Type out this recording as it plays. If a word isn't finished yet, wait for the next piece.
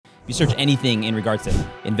you search anything in regards to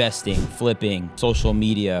investing, flipping, social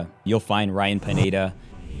media, you'll find Ryan Pineda.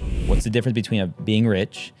 What's the difference between being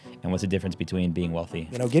rich and what's the difference between being wealthy?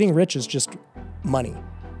 Getting rich is just money.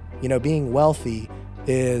 Being wealthy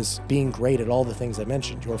is being great at all the things I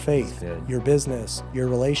mentioned, your faith, your business, your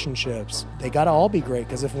relationships. They got to all be great,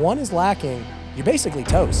 because if one is lacking, you're basically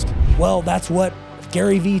toast. Well, that's what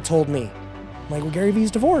Gary Vee told me. I'm like, well, Gary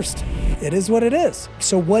Vee's divorced. It is what it is.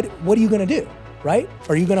 So what are you going to do, right?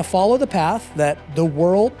 Are you going to follow the path that the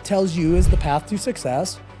world tells you is the path to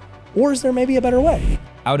success, or is there maybe a better way?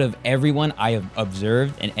 Out of everyone I have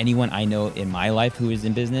observed and anyone I know in my life who is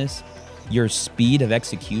in business, your speed of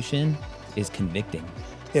execution is convicting.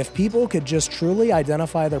 If people could just truly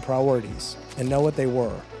identify their priorities and know what they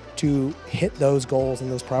were to hit those goals and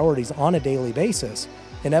those priorities on a daily basis,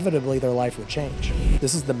 inevitably their life would change.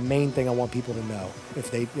 This is the main thing I want people to know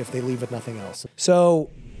if they leave with nothing else. So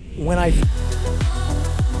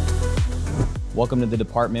Welcome to the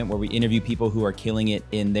department where we interview people who are killing it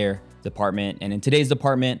in their department. And in today's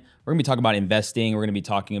department, we're gonna be talking about investing. We're gonna be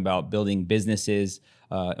talking about building businesses.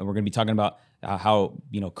 And we're gonna be talking about how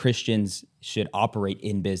Christians should operate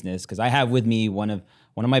in business. Because I have with me one of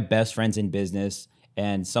my best friends in business,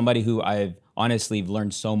 and somebody who I've honestly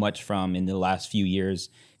learned so much from in the last few years.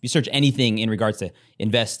 If you search anything in regards to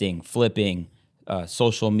investing, flipping,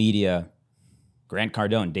 social media, Grant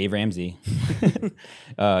Cardone, Dave Ramsey,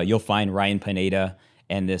 you'll find Ryan Pineda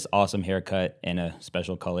and this awesome haircut and a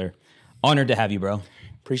special color. Honored to have you, bro.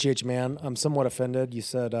 Appreciate you, man. I'm somewhat offended. You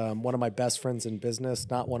said one of my best friends in business,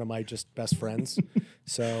 not one of my just best friends.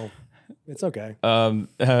 So it's okay.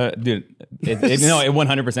 Dude, it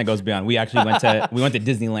 100% goes beyond. We actually went to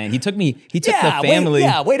Disneyland. He took the family.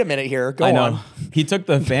 Wait a minute here. Go on. He took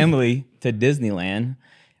the family to Disneyland,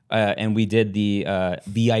 and we did the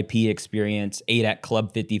VIP experience, ate at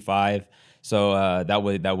Club 55. So that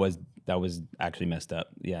was actually messed up.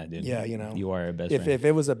 Yeah, dude. Yeah, you are a best friend. If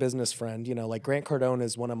it was a business friend, like Grant Cardone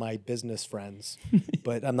is one of my business friends,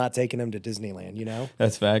 but I'm not taking him to Disneyland,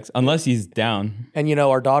 That's facts. Unless he's down. And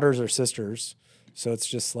our daughters are sisters, so it's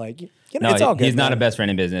just like, it's all good. He's not a best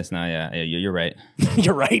friend in business. No, yeah, you're right.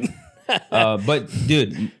 You're right. But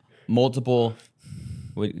dude, multiple.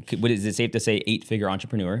 Is it safe to say 8-figure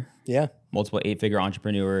entrepreneur? Yeah. Multiple 8-figure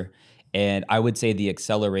entrepreneur. And I would say the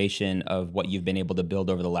acceleration of what you've been able to build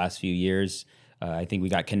over the last few years, I think we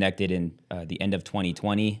got connected in the end of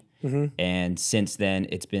 2020. Mm-hmm. And since then,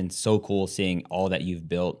 it's been so cool seeing all that you've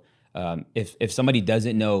built. If somebody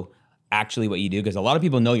doesn't know actually what you do, because a lot of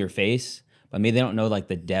people know your face, but maybe they don't know like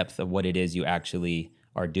the depth of what it is you actually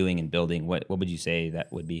are doing and building. What would you say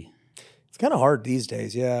that would be? It's kind of hard these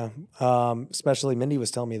days, yeah. Especially Mindy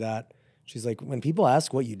was telling me that. She's like, when people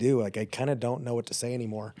ask what you do, like I kind of don't know what to say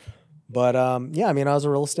anymore. But I was a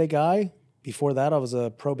real estate guy. Before that, I was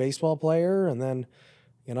a pro baseball player. And then,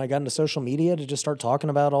 I got into social media to just start talking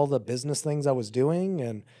about all the business things I was doing.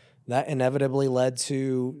 And that inevitably led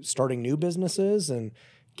to starting new businesses and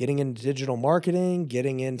getting into digital marketing,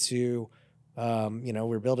 getting into,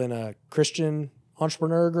 we're building a Christian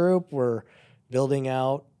entrepreneur group. We're building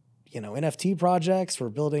out, NFT projects. We're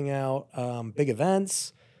building out big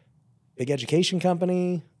events, big education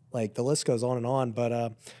company. Like the list goes on and on.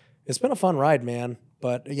 But it's been a fun ride, man.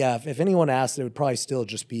 But yeah, if anyone asked, it would probably still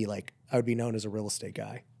just be like, I would be known as a real estate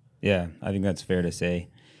guy. Yeah, I think that's fair to say.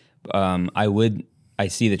 I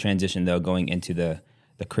see the transition though going into the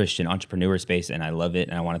Christian entrepreneur space, and I love it,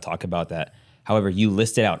 and I want to talk about that. However, you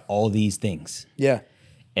listed out all these things. Yeah.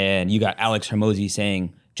 And you got Alex Hormozi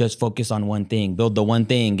saying, just focus on one thing, build the one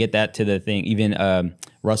thing, get that to the thing. Even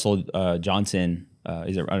Russell Johnson,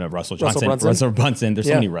 Russell Johnson? Russell Brunson. There's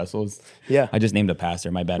so many Russells. Yeah. I just named a pastor.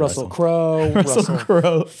 My bad, Russell Crowe. Russell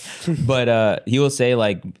Crowe. But he will say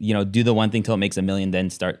like, do the one thing till it makes $1 million, then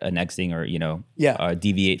start a next thing, or,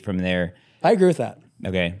 deviate from there. I agree with that.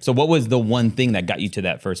 Okay. So what was the one thing that got you to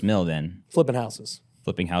that first mill then? Flipping houses.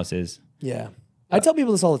 Flipping houses. Yeah. I tell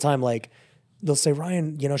people this all the time. Like, they'll say,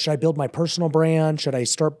 Ryan, should I build my personal brand? Should I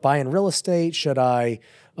start buying real estate? Should I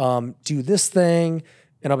do this thing?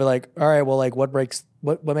 And I'll be like, all right, well, like what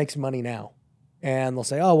makes money now? And they'll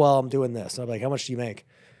say, oh, well, I'm doing this. And I'm like, how much do you make?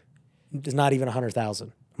 It's not even 100,000.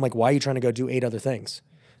 I'm like, why are you trying to go do 8 other things?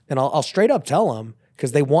 And I'll straight up tell them,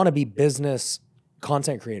 because they want to be business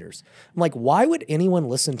content creators. I'm like, why would anyone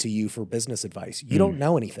listen to you for business advice? You don't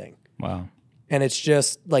know anything. Wow. And it's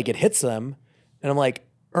just like, it hits them. And I'm like,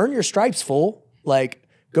 earn your stripes, fool. Like,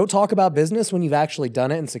 go talk about business when you've actually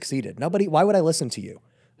done it and succeeded. Why would I listen to you?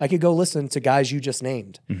 I could go listen to guys you just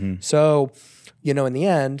named. Mm-hmm. So, in the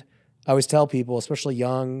end, I always tell people, especially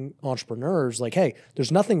young entrepreneurs, like, hey,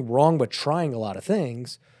 there's nothing wrong with trying a lot of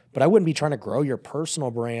things, but I wouldn't be trying to grow your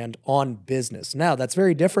personal brand on business. Now, that's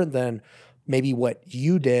very different than maybe what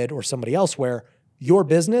you did or somebody else, where your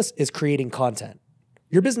business is creating content.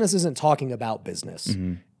 Your business isn't talking about business.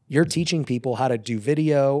 You're teaching people how to do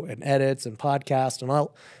video and edits and podcast and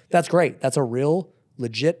all. That's great. That's a real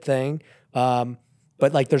legit thing. But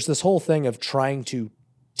like, there's this whole thing of trying to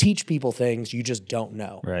teach people things you just don't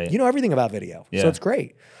know. Right. You know everything about video. So it's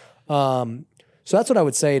great. So that's what I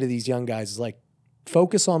would say to these young guys is like,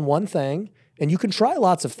 focus on one thing, and you can try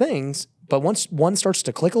lots of things, but once one starts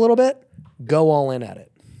to click a little bit, go all in at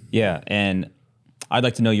it. Yeah. And I'd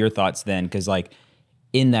like to know your thoughts then, because like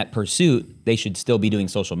in that pursuit, they should still be doing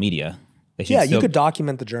social media. They should you could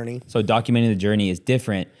document the journey. So documenting the journey is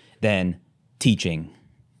different than teaching.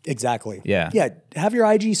 Exactly. Yeah. Yeah. Have your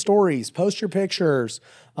IG stories, post your pictures,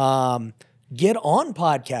 get on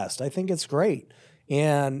podcast. I think it's great.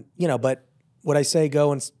 And, but would I say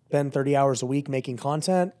go and spend 30 hours a week making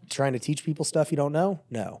content, trying to teach people stuff you don't know?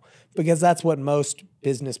 No, because that's what most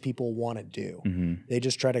business people want to do. They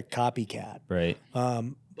just try to copycat. Right.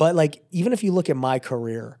 But like, even if you look at my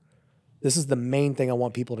career, this is the main thing I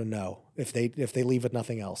want people to know if they leave with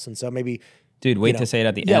nothing else. And so maybe, dude, wait to say it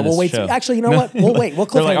at the end. Yeah, of we'll this wait. show. Actually, you know what? We'll wait. We'll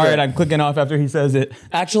click. They're like, all right, I'm clicking off after he says it.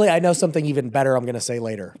 Actually, I know something even better I'm going to say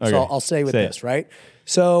later. Okay. So I'll stay with this, right?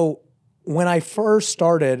 So when I first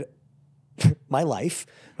started my life,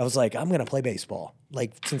 I was like, I'm going to play baseball.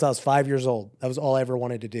 Like since I was 5 years old, that was all I ever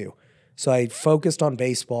wanted to do. So I focused on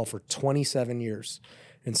baseball for 27 years.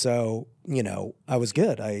 And so, I was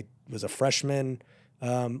good. I was a freshman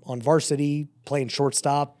on varsity, playing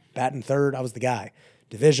shortstop, batting third. I was the guy.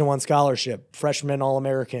 Division I scholarship, freshman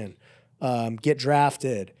All-American, get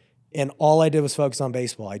drafted. And all I did was focus on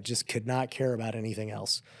baseball. I just could not care about anything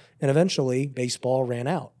else. And eventually, baseball ran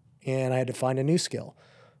out, and I had to find a new skill.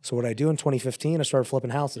 So what I do in 2015, I started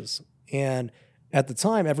flipping houses. And at the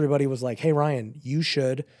time, everybody was like, hey, Ryan, you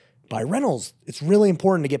should buy rentals. It's really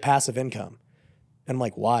important to get passive income. And I'm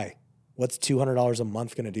like, why? What's $200 a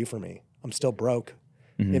month going to do for me? I'm still broke.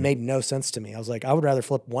 It made no sense to me. I was like, I would rather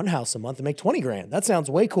flip one house a month and make 20 grand. That sounds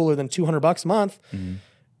way cooler than $200 a month.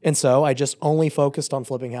 And so I just only focused on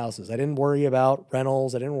flipping houses. I didn't worry about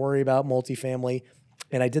rentals. I didn't worry about multifamily.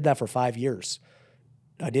 And I did that for 5 years.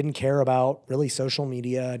 I didn't care about really social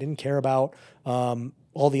media. I didn't care about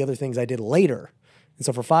all the other things I did later. And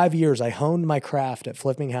so for 5 years, I honed my craft at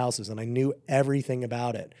flipping houses, and I knew everything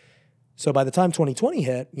about it. So by the time 2020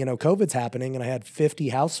 hit, COVID's happening, and I had 50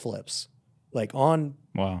 house flips, like on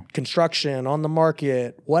construction, on the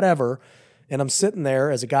market, whatever. And I'm sitting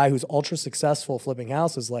there as a guy who's ultra successful flipping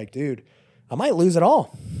houses like, dude, I might lose it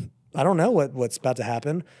all. I don't know what's about to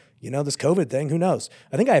happen. This COVID thing, who knows?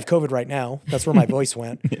 I think I have COVID right now. That's where my voice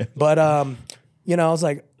went. Yeah. But, I was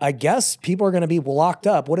like, I guess people are going to be locked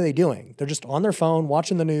up. What are they doing? They're just on their phone,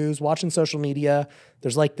 watching the news, watching social media.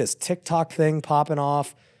 There's like this TikTok thing popping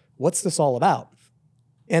off. What's this all about?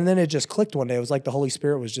 And then it just clicked one day. It was like the Holy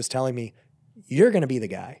Spirit was just telling me, you're going to be the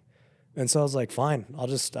guy. And so I was like, fine, I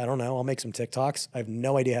don't know. I'll make some TikToks. I have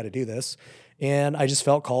no idea how to do this. And I just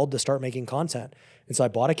felt called to start making content. And so I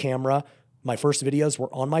bought a camera. My first videos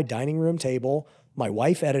were on my dining room table. My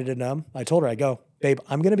wife edited them. I told her, I go, babe,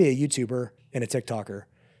 I'm going to be a YouTuber and a TikToker.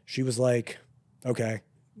 She was like, okay,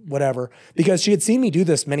 whatever. Because she had seen me do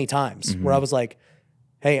this many times where I was like,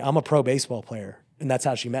 hey, I'm a pro baseball player. And that's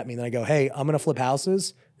how she met me. And then I go, hey, I'm going to flip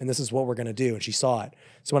houses and this is what we're going to do. And she saw it.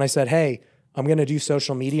 So when I said, hey, I'm going to do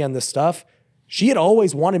social media and this stuff, she had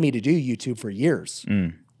always wanted me to do YouTube for years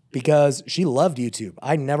because she loved YouTube.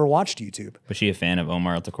 I never watched YouTube. Was she a fan of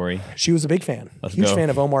Omar El Takori? She was a big fan. Let's Huge go. fan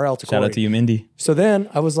of Omar El Takori. Shout out to you, Mindy. So then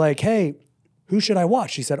I was like, hey, who should I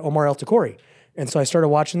watch? She said, Omar El Takori. And so I started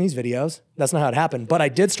watching these videos. That's not how it happened. But I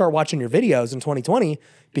did start watching your videos in 2020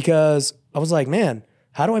 because I was like, man,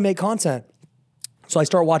 how do I make content? So I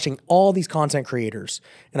started watching all these content creators.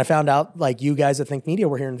 And I found out like you guys at Think Media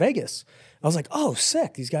were here in Vegas. I was like, oh,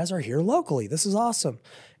 sick. These guys are here locally. This is awesome.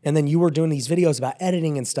 And then you were doing these videos about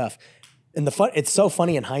editing and stuff. And it's so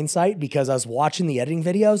funny in hindsight because I was watching the editing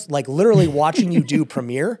videos, like literally watching you do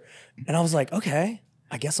Premiere. And I was like, okay,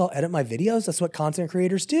 I guess I'll edit my videos. That's what content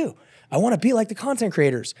creators do. I want to be like the content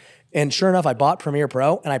creators. And sure enough, I bought Premiere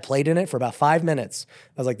Pro and I played in it for about 5 minutes.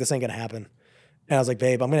 I was like, this ain't going to happen. And I was like,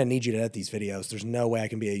 babe, I'm going to need you to edit these videos. There's no way I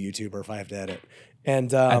can be a YouTuber if I have to edit.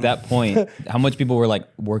 And at that point, how much people were like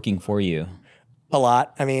working for you? A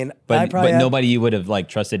lot. I mean, but nobody you would have like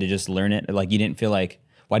trusted to just learn it. Like you didn't feel like,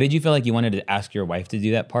 why did you feel like you wanted to ask your wife to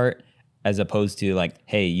do that part as opposed to like,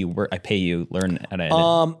 hey, I pay you, learn how to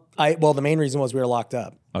edit? Well, the main reason was we were locked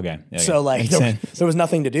up. Okay. So like there was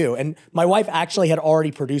nothing to do. And my wife actually had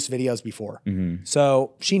already produced videos before.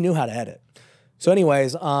 So she knew how to edit. So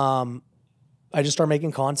anyways, I just start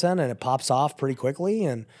making content and it pops off pretty quickly.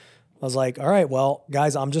 And I was like, all right, well,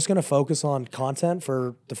 guys, I'm just going to focus on content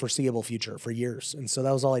for the foreseeable future for years. And so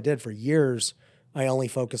that was all I did for years. I only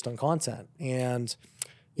focused on content. And,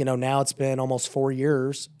 now it's been almost 4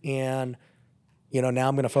 years and, now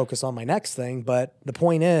I'm going to focus on my next thing. But the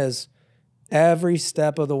point is, every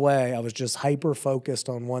step of the way, I was just hyper focused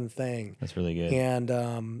on one thing. That's really good.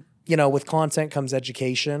 And, with content comes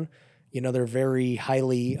education. They're very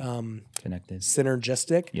highly Connected,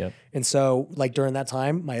 synergistic. Yep. And so like during that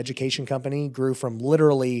time, my education company grew from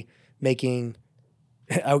literally making,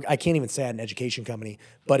 I can't even say I had an education company,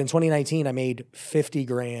 but in 2019, I made 50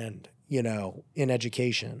 grand, in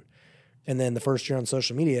education. And then the first year on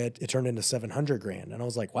social media, it turned into 700 grand. And I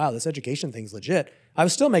was like, wow, this education thing's legit. I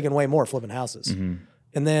was still making way more flipping houses. Mm-hmm.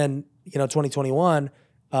 And then, 2021,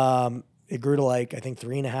 it grew to like, I think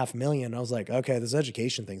 3.5 million. I was like, okay, this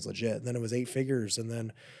education thing's legit. And then it was 8 figures. And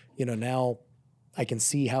then, now I can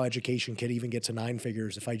see how education could even get to 9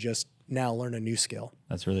 figures if I just now learn a new skill.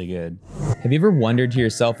 That's really good. Have you ever wondered to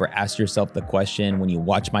yourself or asked yourself the question when you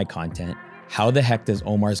watch my content, how the heck does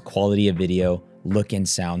Omar's quality of video look and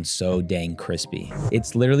sound so dang crispy?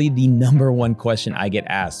 It's literally the #1 question I get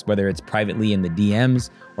asked, whether it's privately in the DMs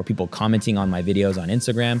or people commenting on my videos on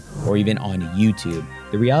Instagram or even on YouTube.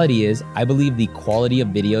 The reality is, I believe the quality of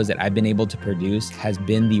videos that I've been able to produce has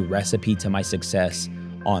been the recipe to my success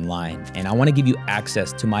online. And I want to give you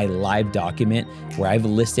access to my live document where I've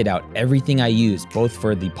listed out everything I use, both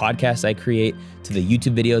for the podcast I create, to the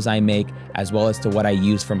YouTube videos I make, as well as to what I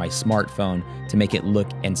use for my smartphone to make it look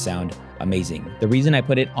and sound amazing. The reason I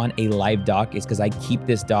put it on a live doc is because I keep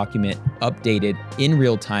this document updated in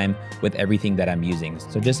real time with everything that I'm using.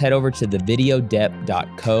 So just head over to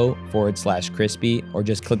thevideodept.co/crispy or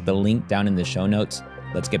just click the link down in the show notes.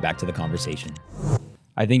 Let's get back to the conversation.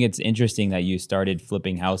 I think it's interesting that you started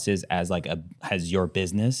flipping houses as as your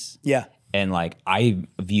business. Yeah. And like I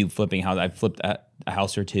view flipping houses, I've flipped a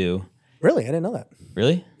house or two. Really? I didn't know that.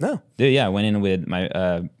 Really? No. Dude, yeah, I went in with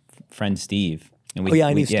my friend Steve. And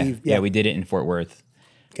I knew Steve. Yeah, we did it in Fort Worth.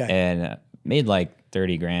 Okay. And made like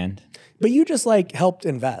 30 grand. But you just like helped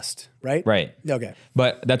invest, right? Right. Okay.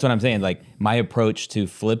 But that's what I'm saying. Like my approach to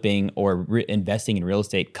flipping or investing in real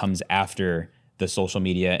estate comes after the social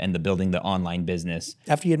media and the building the online business.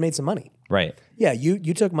 After you had made some money. Right. Yeah,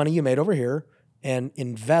 you took money you made over here and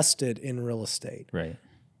invested in real estate. Right.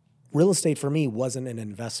 Real estate for me wasn't an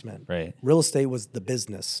investment. Right. Real estate was the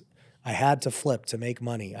business. I had to flip to make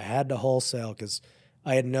money. I had to wholesale because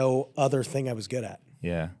I had no other thing I was good at.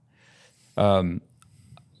 Yeah. In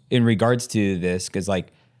regards to this, because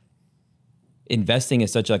like investing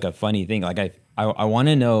is such like a funny thing. Like I want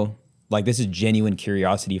to know, like this is genuine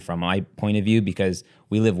curiosity from my point of view because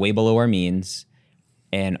we live way below our means,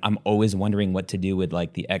 and I'm always wondering what to do with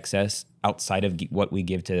like the excess outside of what we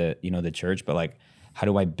give to the church. But like, how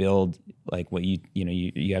do I build like what you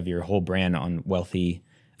have your whole brand on Wealthy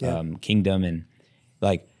Kingdom, and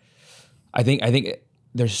like I think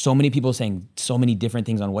there's so many people saying so many different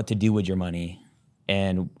things on what to do with your money,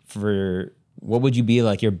 and for what would you be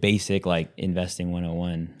like your basic like investing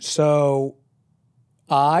 101? So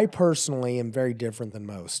I personally am very different than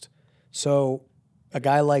most. So a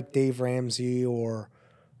guy like Dave Ramsey or,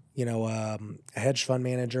 a hedge fund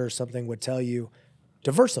manager or something would tell you,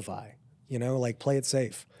 diversify, like play it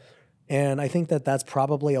safe. And I think that that's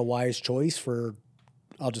probably a wise choice for,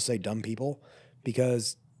 I'll just say dumb people,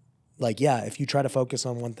 because like, yeah, if you try to focus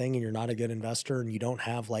on one thing and you're not a good investor and you don't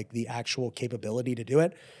have like the actual capability to do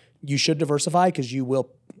it, you should diversify because you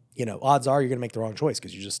will, odds are you're going to make the wrong choice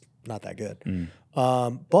because you're just not that good.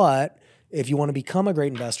 But if you want to become a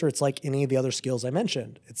great investor, it's like any of the other skills I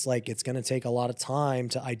mentioned. It's like it's going to take a lot of time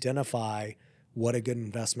to identify what a good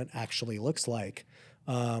investment actually looks like.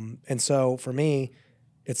 And so for me,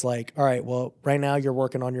 it's like, all right, well, right now you're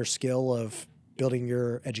working on your skill of building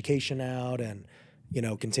your education out and,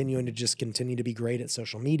 continuing to be great at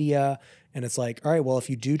social media. And it's like, all right, well, if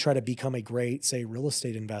you do try to become a great, say, real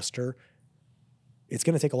estate investor, it's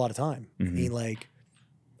going to take a lot of time. Mm-hmm. I mean, like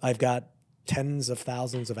I've got tens of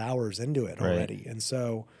thousands of hours into it already. Right. And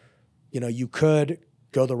so, you could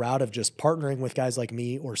go the route of just partnering with guys like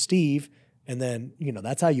me or Steve. And then,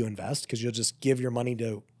 that's how you invest because you'll just give your money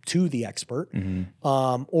to the expert. Mm-hmm.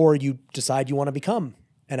 Or you decide you want to become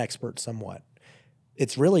an expert somewhat.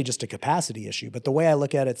 It's really just a capacity issue. But the way I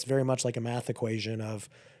look at it, it's very much like a math equation of,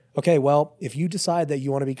 okay, well, if you decide that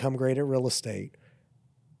you want to become great at real estate,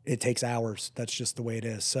 it takes hours. That's just the way it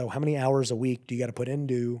is. So how many hours a week do you got to put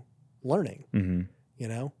into learning?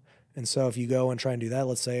 Mm-hmm. And so if you go and try and do that,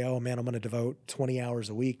 let's say, oh man, I'm going to devote 20 hours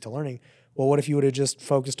a week to learning. Well, what if you would have just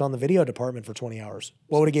focused on the video department for 20 hours?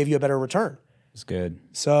 What would have gave you a better return? It's good.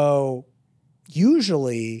 So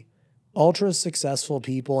usually ultra successful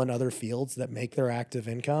people in other fields that make their active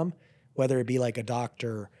income, whether it be like a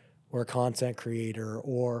doctor or a content creator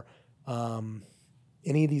or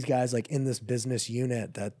any of these guys like in this business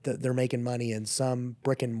unit that they're making money in some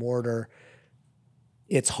brick and mortar,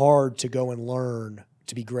 it's hard to go and learn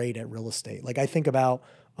to be great at real estate. Like I think about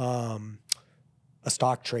a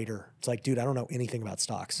stock trader. It's like, dude, I don't know anything about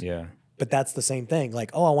stocks. Yeah. But that's the same thing.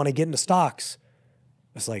 Like, oh, I want to get into stocks.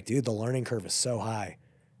 It's like, dude, the learning curve is so high.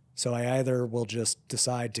 So I either will just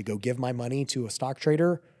decide to go give my money to a stock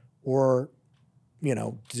trader or, you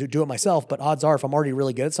know, do it myself. But odds are if I'm already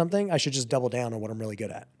really good at something, I should just double down on what I'm really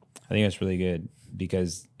good at. I think that's really good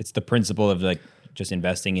because it's the principle of like just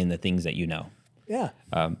investing in the things that you know. Yeah.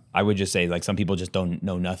 I would just say like some people just don't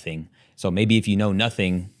know nothing. So maybe if you know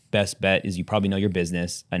nothing, best bet is you probably know your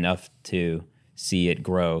business enough to see it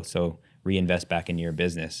grow. So reinvest back into your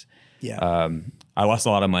business. Yeah. I lost a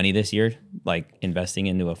lot of money this year, like investing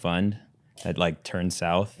into a fund that like turned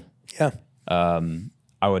south. Yeah.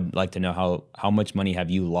 I would like to know how much money have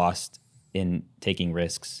you lost in taking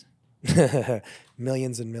risks?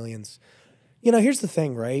 Millions and millions. You know, here's the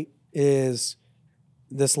thing, right? Is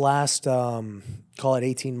this last, call it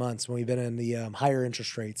 18 months when we've been in the higher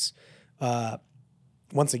interest rates,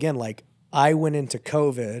 once again, like I went into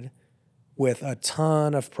COVID with a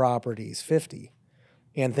ton of properties, 50,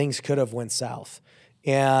 and things could have went south.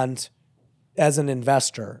 And as an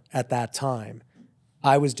investor at that time,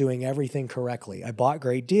 I was doing everything correctly. I bought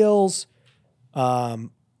great deals.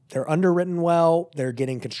 They're underwritten well. They're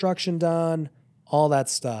getting construction done, all that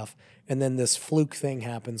stuff. And then this fluke thing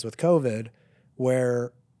happens with COVID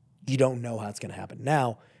where you don't know how it's going to happen.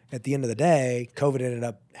 Now, at the end of the day, COVID ended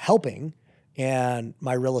up helping and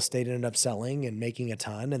my real estate ended up selling and making a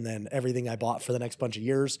ton. And then everything I bought for the next bunch of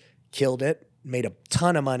years killed it, made a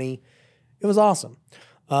ton of money. It was awesome.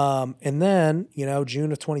 And then, you know,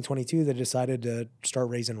 June of 2022, they decided to start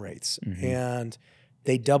raising rates. Mm-hmm. And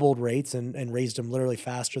they doubled rates and raised them literally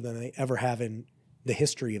faster than they ever have in the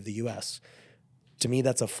history of the U.S. To me,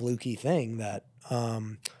 that's a fluky thing that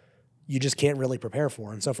you just can't really prepare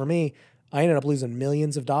for. And so for me, I ended up losing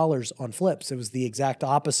millions of dollars on flips. It was the exact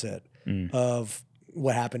opposite of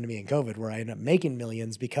what happened to me in COVID, where I ended up making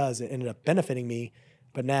millions because it ended up benefiting me.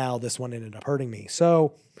 But now this one ended up hurting me.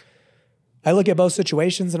 So I look at both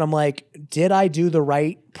situations and I'm like, did I do the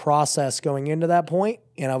right process going into that point?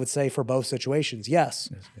 And I would say for both situations, yes.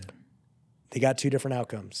 That's good. They got two different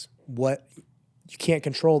outcomes. You can't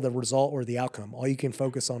control the result or the outcome. All you can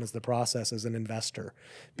focus on is the process as an investor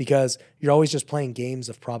because you're always just playing games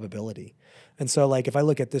of probability. And so like if I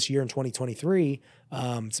look at this year in 2023,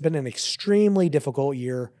 it's been an extremely difficult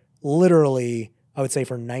year, literally, I would say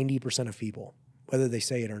for 90% of people, whether they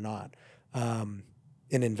say it or not.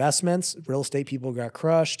 In investments, real estate people got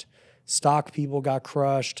crushed, stock people got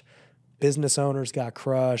crushed, business owners got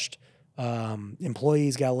crushed,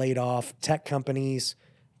 employees got laid off, tech companies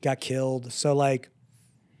got killed. So like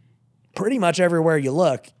pretty much everywhere you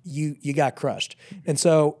look, you got crushed. And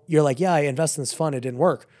so you're like, yeah, I invested in this fund. It didn't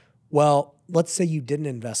work. Well, let's say you didn't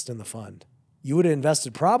invest in the fund. You would have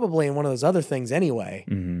invested probably in one of those other things anyway,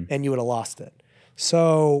 and you would have lost it.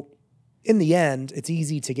 So in the end, it's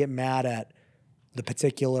easy to get mad at the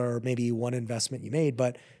particular maybe one investment you made.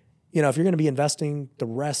 But, you know, if you're going to be investing the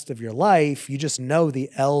rest of your life, you just know the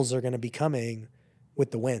L's are going to be coming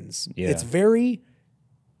with the wins. Yeah. It's very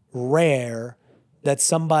rare that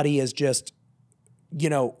somebody is just, you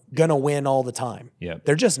know, going to win all the time. Yep.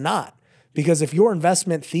 They're just not. Because if your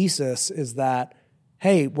investment thesis is that,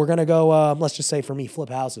 hey, we're going to go, let's just say for me, flip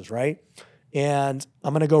houses, right? And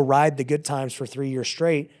I'm going to go ride the good times for 3 years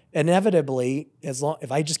straight. Inevitably,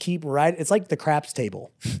 if I just keep riding, it's like the craps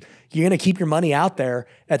table. You're going to keep your money out there.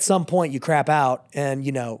 At some point, you crap out, and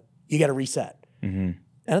you know you got to reset, and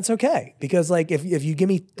it's okay because like if you give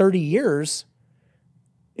me 30 years,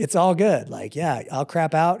 it's all good. Like yeah, I'll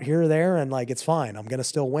crap out here or there, and like it's fine. I'm going to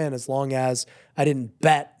still win as long as I didn't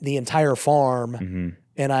bet the entire farm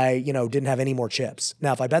and I didn't have any more chips.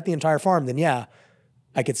 Now, if I bet the entire farm, then yeah,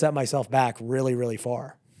 I could set myself back really, really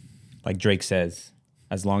far. Like Drake says,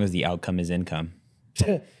 as long as the outcome is income.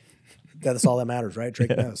 That's all that matters, right?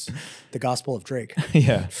 Drake knows. The gospel of Drake.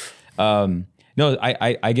 Yeah. No,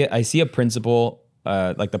 I see a principle,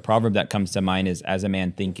 like the proverb that comes to mind is, as a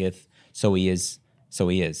man thinketh, so he is.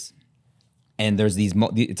 And there's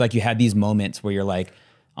it's like you had these moments where you're like,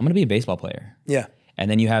 I'm going to be a baseball player. Yeah.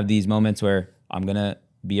 And then you have these moments where I'm going to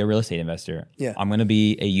be a real estate investor. Yeah. I'm going to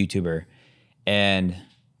be a YouTuber. And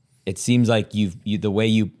it seems like the way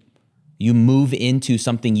you you move into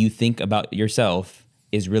something you think about yourself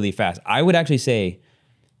is really fast. I would actually say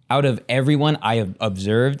out of everyone I have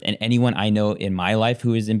observed and anyone I know in my life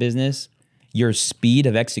who is in business, your speed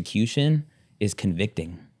of execution is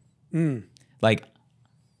convicting. Like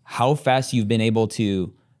how fast you've been able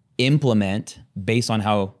to implement based on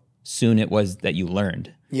how soon it was that you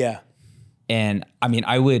learned. Yeah. And I mean,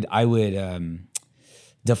 I would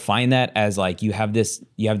define that as like you have this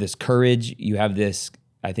courage, you have this,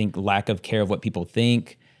 I think, lack of care of what people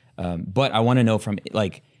think. But I want to know from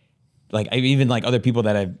like I even like other people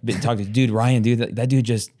that I've been talking to, dude, Ryan, dude, that dude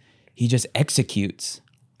he just executes.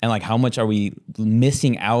 And like, how much are we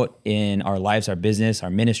missing out in our lives, our business, our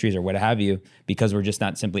ministries, or what have you, because we're just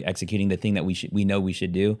not simply executing the thing that we know we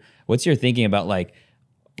should do? What's your thinking about like,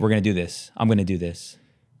 we're going to do this, I'm going to do this?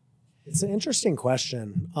 It's an interesting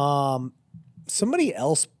question. Somebody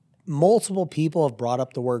else, multiple people have brought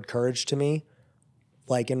up the word courage to me,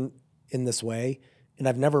 like in this way. And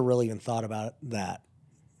I've never really even thought about that,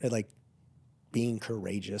 like being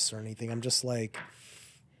courageous or anything. I'm just like,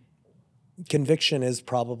 conviction is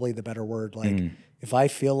probably the better word. Like if I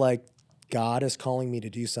feel like God is calling me to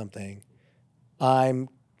do something, I'm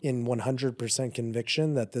in 100%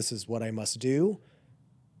 conviction that this is what I must do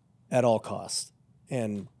at all costs.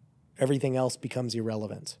 And everything else becomes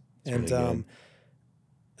irrelevant. That's and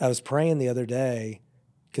I was praying the other day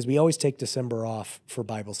because we always take December off for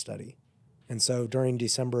Bible study. And so during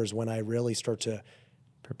December is when I really start to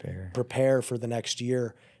prepare for the next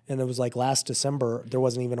year. And it was like last December, there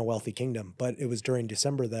wasn't even a Wealthy Kingdom, but it was during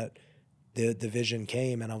December that the vision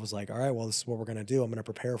came. And I was like, all right, well, this is what we're going to do. I'm going to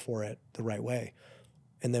prepare for it the right way.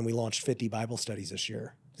 And then we launched 50 Bible studies this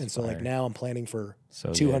year. And so like now I'm planning for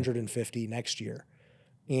 250 next year.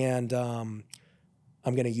 And I'm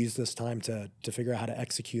going to use this time to figure out how to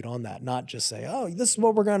execute on that, not just say, oh, this is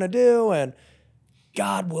what we're going to do and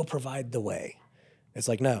God will provide the way. It's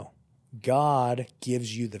like, no, God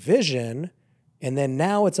gives you the vision, and then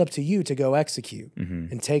now it's up to you to go execute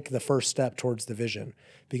and take the first step towards the vision,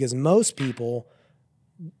 because most people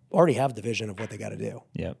already have the vision of what they got to do.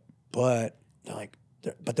 Yep. But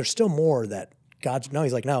there's still more that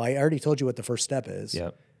he's like, no, I already told you what the first step is.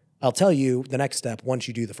 Yep. I'll tell you the next step once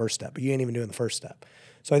you do the first step, but you ain't even doing the first step.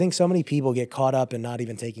 So I think so many people get caught up in not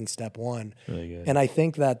even taking step one. Really good. And I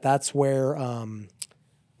think that's where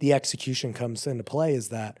the execution comes into play, is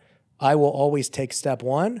that I will always take step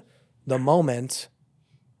one the moment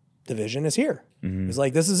the vision is here. It's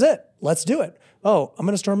like, this is it. Let's do it. Oh, I'm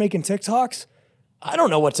going to start making TikToks. I don't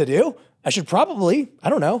know what to do. I should probably, I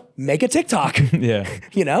don't know, make a TikTok. Yeah.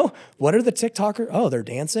 What are the TikTokers? Oh, they're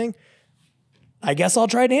dancing. I guess I'll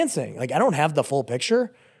try dancing. Like, I don't have the full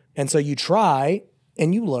picture. And so you try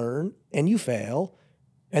and you learn and you fail,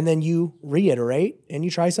 and then you reiterate and you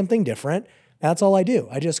try something different. That's all I do.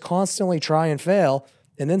 I just constantly try and fail,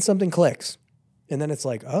 and then something clicks. And then it's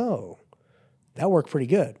like, oh, that worked pretty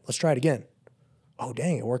good. Let's try it again. Oh,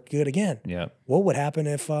 dang, it worked good again. Yeah. What would happen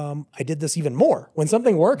if I did this even more? When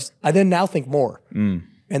something works, I then now think more. And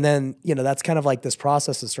then, that's kind of like this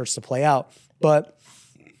process that starts to play out. But,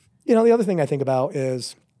 the other thing I think about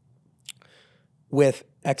is with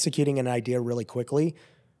executing an idea really quickly,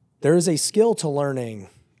 there is a skill to learning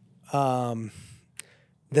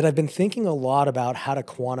that I've been thinking a lot about how to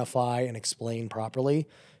quantify and explain properly,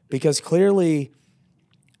 because clearly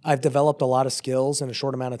I've developed a lot of skills in a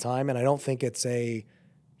short amount of time, and I don't think it's a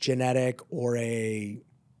genetic or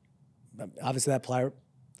obviously that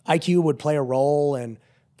IQ would play a role, and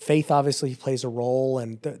faith obviously plays a role,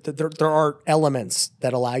 and there are elements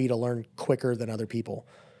that allow you to learn quicker than other people.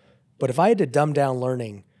 But if I had to dumb down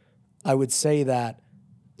learning, I would say that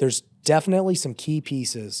there's definitely some key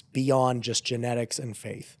pieces beyond just genetics and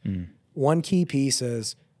faith. One key piece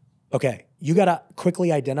is, okay, you got to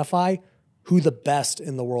quickly identify who the best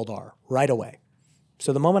in the world are right away.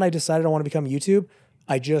 So the moment I decided I want to become YouTube,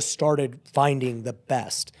 I just started finding the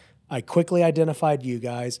best. I quickly identified you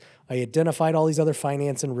guys. I identified all these other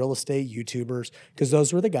finance and real estate YouTubers, because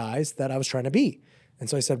those were the guys that I was trying to be. And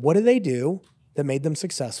so I said, what do they do that made them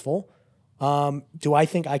successful? Do I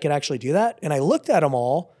think I could actually do that? And I looked at them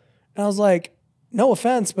all, and I was like, no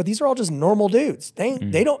offense, but these are all just normal dudes. They're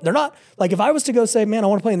not, like, if I was to go say, man, I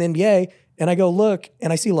want to play in the NBA, and I go look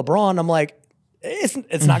and I see LeBron, I'm like, it's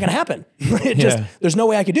not going to happen. There's no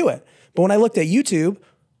way I could do it. But when I looked at YouTube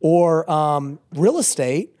or real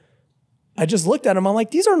estate, I just looked at them. I'm like,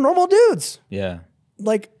 these are normal dudes. Yeah.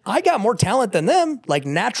 Like, I got more talent than them, like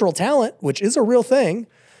natural talent, which is a real thing.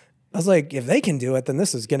 I was like, if they can do it, then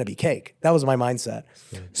this is going to be cake. That was my mindset.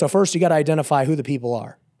 So first, you got to identify who the people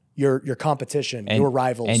are, your competition, your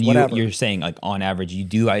rivals, and whatever. You're saying, like, on average, you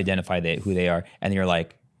do identify who they are, and you're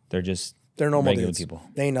like, They're normal regular dudes. people.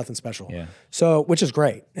 They ain't nothing special. Yeah. So, which is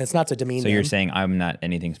great. And it's not to demean So them. you're saying I'm not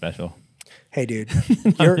anything special? Hey, dude,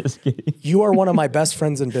 I'm just kidding. you are one of my best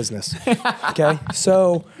friends in business. Okay.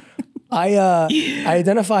 So I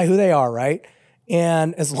identify who they are, right?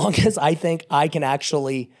 And as long as I think I can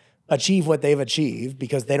actually achieve what they've achieved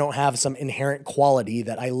because they don't have some inherent quality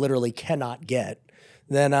that I literally cannot get,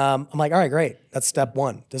 then I'm like, all right, great. That's step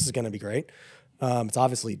one. This is going to be great. It's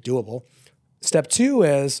obviously doable. Step two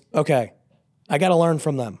is, okay, I got to learn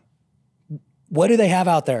from them. What do they have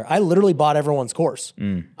out there? I literally bought everyone's course.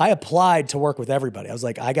 I applied to work with everybody. I was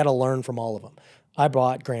like, I got to learn from all of them. I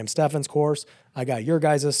bought Graham Stephan's course. I got your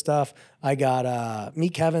guys' stuff. I got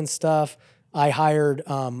Meet Kevin's stuff. I hired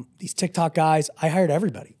these TikTok guys. I hired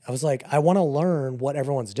everybody. I was like, I want to learn what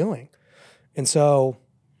everyone's doing. And so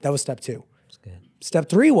that was step two. That's good. Step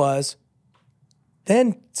three was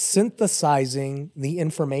then synthesizing the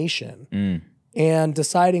information and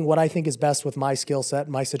deciding what I think is best with my skill set,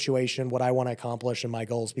 my situation, what I want to accomplish, and my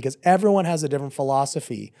goals. Because everyone has a different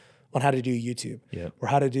philosophy on how to do YouTube or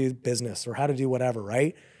how to do business or how to do whatever,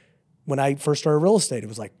 right? When I first started real estate, it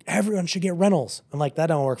was like, everyone should get rentals. I'm like, that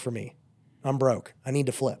don't work for me. I'm broke. I need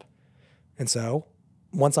to flip. And so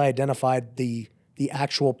once I identified the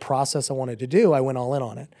actual process I wanted to do, I went all in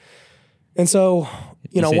on it. And so,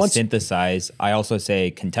 once synthesize, I also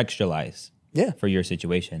say contextualize. Yeah. For your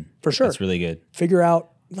situation. For sure. That's really good. Figure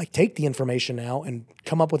out, take the information now and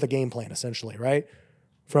come up with a game plan, essentially, right?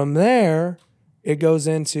 From there, it goes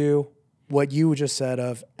into what you just said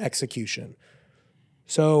of execution.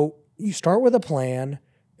 So you start with a plan,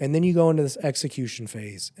 and then you go into this execution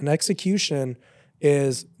phase. And execution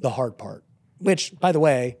is the hard part, which, by the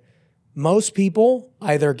way, most people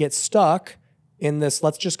either get stuck in this,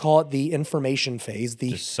 let's just call it the information phase,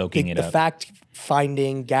 the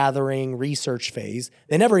fact-finding, gathering, research phase.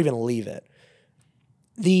 They never even leave it.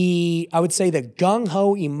 I would say the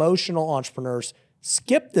gung-ho emotional entrepreneurs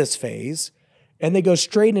skip this phase and they go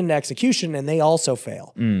straight into execution, and they also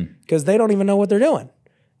fail because they don't even know what they're doing.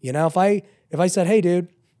 If I said, hey, dude,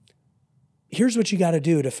 here's what you got to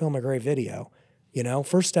do to film a great video.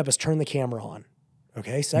 First step is turn the camera on.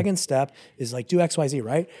 Okay. Second step is do X, Y, Z,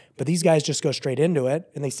 right? But these guys just go straight into it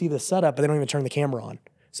and they see the setup, but they don't even turn the camera on.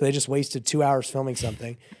 So they just wasted 2 hours filming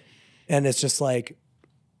something. And it's just like,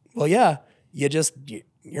 well, yeah, you're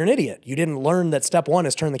an idiot. You didn't learn that step one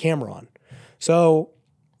is turn the camera on. So,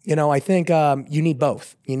 I think you need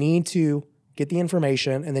both. You need to get the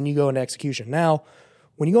information and then you go into execution. Now,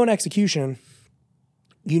 when you go into execution,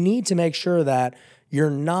 you need to make sure that you're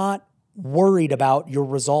not worried about your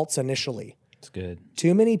results initially. That's good.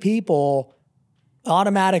 Too many people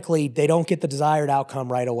automatically, they don't get the desired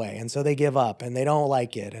outcome right away. And so they give up and they don't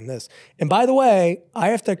like it and this. And by the way, I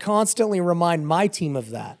have to constantly remind my team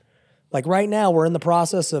of that. Like right now, we're in the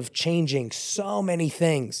process of changing so many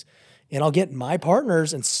things. And I'll get my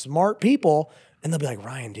partners and smart people and they'll be like,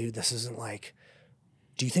 Ryan, dude, this isn't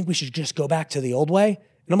do you think we should just go back to the old way?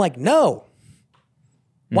 And I'm like, no.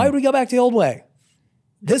 Why would we go back to the old way?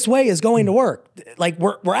 This way is going to work.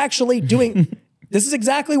 We're actually doing, this is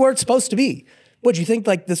exactly where it's supposed to be. What, do you think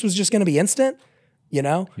this was just going to be instant?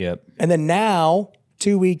 Yep. And then now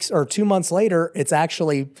 2 weeks or 2 months later, it's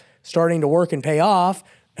actually starting to work and pay off.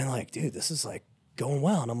 And dude, this is going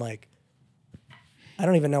well. And I'm like, I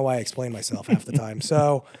don't even know why I explain myself half the time.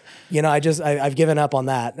 So, I've given up on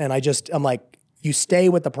that. And I'm like, you stay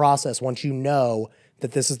with the process once you know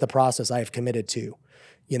that this is the process I have committed to.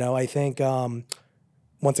 I think,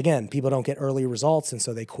 once again, people don't get early results and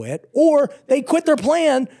so they quit, or they quit their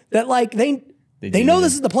plan that they know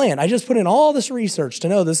this is the plan. I just put in all this research to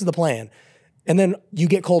know this is the plan. And then you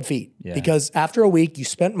get cold feet because after a week you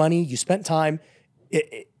spent money, you spent time,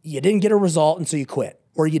 you didn't get a result. And so you quit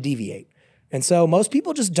or you deviate. And so most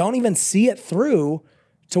people just don't even see it through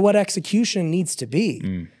to what execution needs to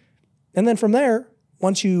be. And then from there,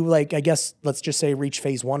 once you I guess, let's just say reach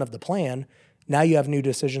phase one of the plan, now you have new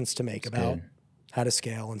decisions to make about how to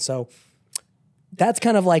scale. And so that's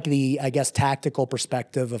kind of the, I guess, tactical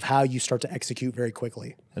perspective of how you start to execute very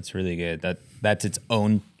quickly. That's really good. That's its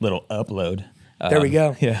own little upload. There we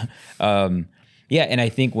go. Yeah. Yeah. And I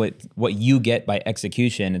think what you get by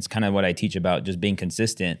execution, it's kind of what I teach about just being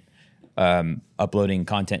consistent, uploading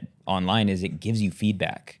content online, is it gives you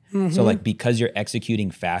feedback. So because you're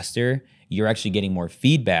executing faster, you're actually getting more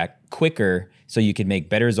feedback quicker so you can make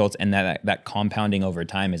better results. And that compounding over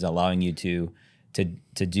time is allowing you to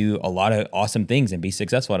do a lot of awesome things and be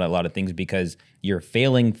successful at a lot of things because you're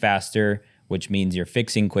failing faster, which means you're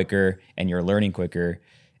fixing quicker and you're learning quicker.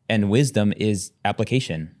 And wisdom is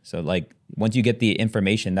application. So once you get the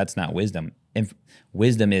information, that's not wisdom.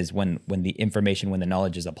 wisdom is when the information, when the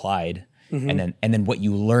knowledge is applied, and then what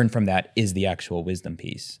you learn from that is the actual wisdom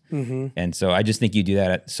piece. And so I just think you do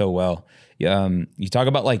that so well. You talk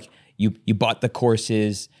about like you bought the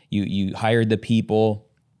courses, you hired the people.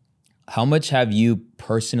 How much have you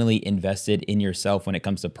personally invested in yourself when it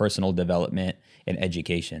comes to personal development and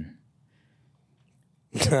education?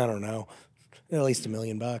 I don't know. At least $1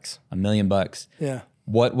 million. $1 million. Yeah.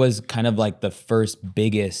 What was kind of like the first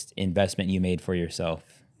biggest investment you made for yourself?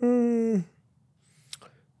 I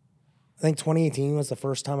think 2018 was the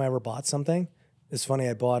first time I ever bought something. It's funny.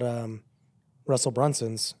 I bought Russell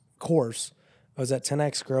Brunson's course. I was at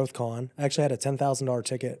 10X Growth Con. I actually had a $10,000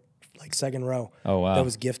 ticket, like second row. Oh, wow. That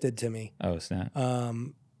was gifted to me. Oh, snap.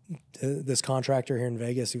 This contractor here in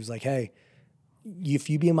Vegas, he was like, hey, if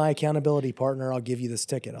you be my accountability partner, I'll give you this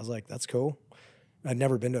ticket. I was like, that's cool. I'd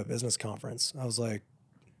never been to a business conference. I was like,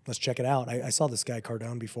 let's check it out. I saw this guy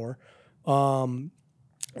Cardone before. And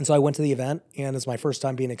so I went to the event, and it's my first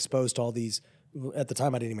time being exposed to all these, at the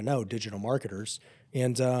time I didn't even know, digital marketers.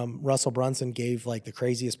 And Russell Brunson gave like the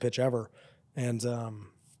craziest pitch ever. And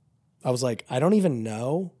I was like, I don't even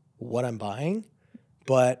know what I'm buying,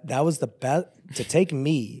 but that was the best to take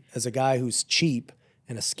me as a guy who's cheap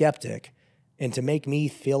and a skeptic, and to make me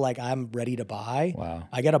feel like I'm ready to buy. Wow.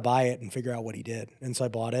 I got to buy it and figure out what he did. And so I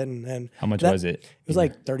bought it. And how much was it? It was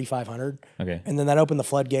like $3,500. Okay. And then that opened the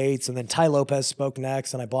floodgates. And then Ty Lopez spoke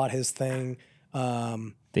next, and I bought his thing.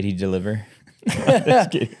 Did he deliver?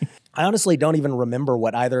 Just kidding. I honestly don't even remember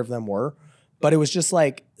what either of them were, but it was just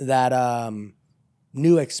like that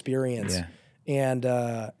new experience. Yeah.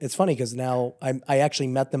 And it's funny because now I actually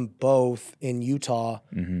met them both in Utah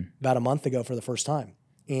about a month ago for the first time.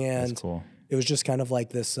 And that's cool. It was just kind of like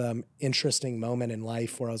this interesting moment in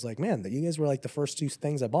life where I was like, man, you guys were like the first two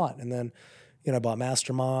things I bought. And then, I bought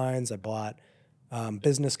masterminds, I bought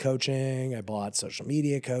business coaching, I bought social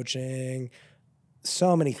media coaching,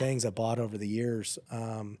 so many things I bought over the years.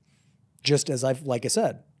 Just as like I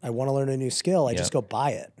said, I want to learn a new skill. I just go buy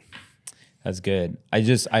it. That's good.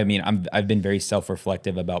 I've been very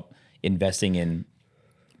self-reflective about investing in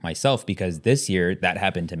myself because this year that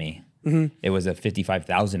happened to me. It was a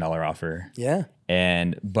 $55,000 offer. Yeah.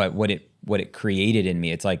 But what it created in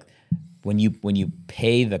me, it's like when you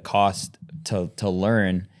pay the cost to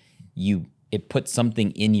learn, it puts something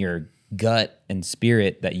in your gut and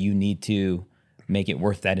spirit that you need to make it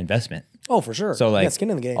worth that investment. Oh, for sure. So like skin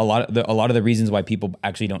in the game. a lot of the reasons why people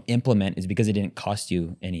actually don't implement is because it didn't cost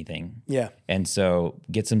you anything. Yeah. And so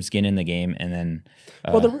get some skin in the game, and then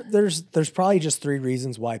well, there's probably just 3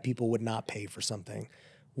 reasons why people would not pay for something.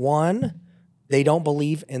 1, they don't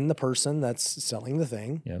believe in the person that's selling the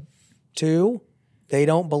thing. Yep. 2, they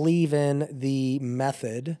don't believe in the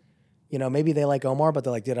method. Maybe they like Omar, but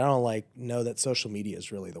they're like, dude, I don't know that social media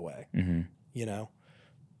is really the way.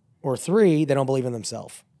 Or 3, they don't believe in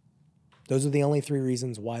themselves. Those are the only 3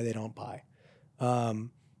 reasons why they don't buy.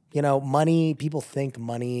 Money, people think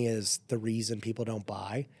money is the reason people don't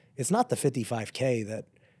buy. It's not the $55K that,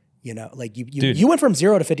 you went from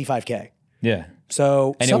 0 to $55K. Yeah.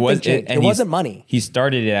 So and it wasn't money. He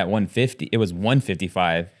started it at 150. It was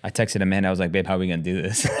 155. I texted him, I was like, babe, how are we going to do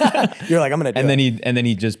this? You're like, I'm going to do it. And then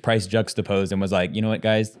he just price juxtaposed and was like, you know what,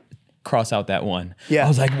 guys? Cross out that 1. Yeah. I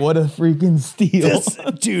was like, what a freaking steal.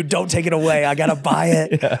 Dude, don't take it away. I got to buy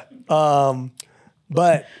it. Yeah.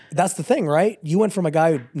 But that's the thing, right? You went from a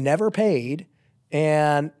guy who never paid,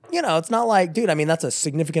 and, it's not like, dude, that's a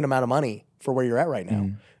significant amount of money for where you're at right now.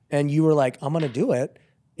 And you were like, I'm going to do it.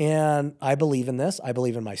 And I believe in this. I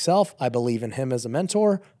believe in myself. I believe in him as a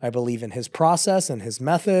mentor. I believe in his process and his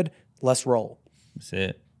method. Let's roll. That's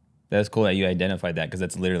it. That's cool that you identified that, because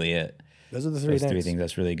that's literally it. Those are the 3 things.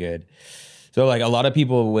 That's really good. So like a lot of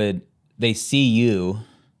people they see you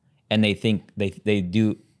and they think they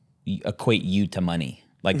do equate you to money.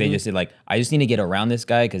 Like they just say like, I just need to get around this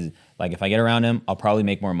guy because like if I get around him, I'll probably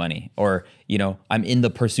make more money. Or, I'm in the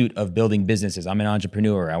pursuit of building businesses. I'm an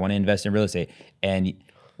entrepreneur. I want to invest in real estate. And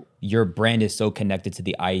your brand is so connected to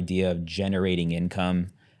the idea of generating income.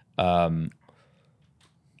 I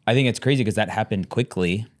think it's crazy because that happened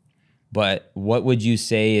quickly. But what would you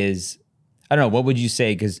say is, I don't know, what would you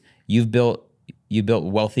say? Because you built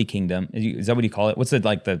Wealthy Kingdom. Is that what you call it? What's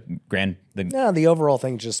the overall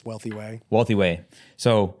thing, just Wealthy Way. Wealthy Way.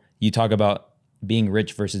 So you talk about being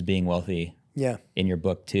rich versus being wealthy. Yeah. In your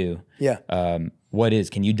book too. Yeah.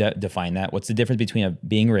 Can you define that? What's the difference between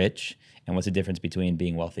being rich and what's the difference between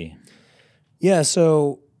being wealthy? Yeah.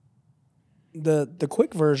 So the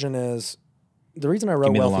quick version is, the reason I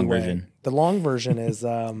wrote Wealthy Way. The long version is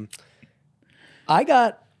I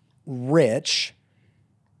got rich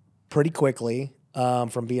pretty quickly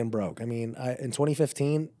from being broke. I mean, in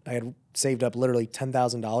 2015, I had saved up literally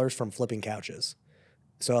 $10,000 from flipping couches.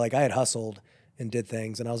 So like I had hustled and did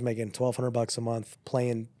things, and I was making $1,200 a month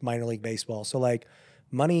playing minor league baseball. So like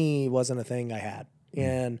money wasn't a thing I had.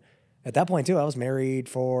 And at that point too, I was married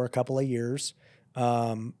for a couple of years.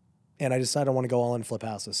 And I decided I want to go all in flip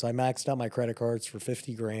houses. So I maxed out my credit cards for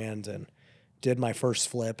 50 grand and did my first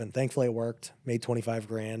flip. And thankfully it worked, made 25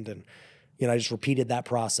 grand. And, I just repeated that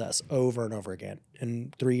process over and over again.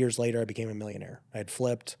 And 3 years later, I became a millionaire. I had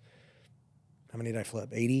flipped, how many did I flip?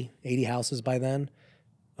 80 houses by then.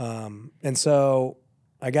 And so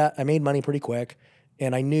I made money pretty quick.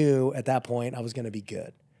 And I knew at that point I was going to be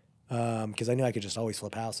good. Because I knew I could just always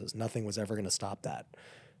flip houses. Nothing was ever going to stop that.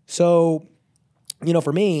 So,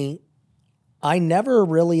 for me, I never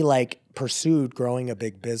really pursued growing a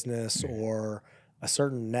big business or a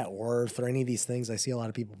certain net worth or any of these things I see a lot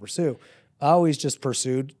of people pursue. I always just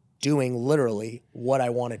pursued doing literally what I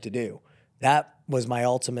wanted to do. That was my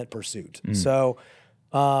ultimate pursuit. So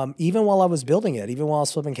even while I was building it, even while I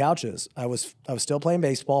was flipping couches, I was still playing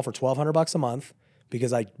baseball for $1,200 a month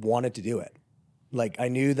because I wanted to do it. I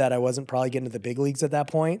knew that I wasn't probably getting to the big leagues at that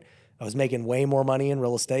point. I was making way more money in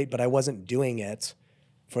real estate, but I wasn't doing it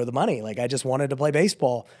for the money. I just wanted to play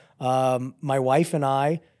baseball. My wife and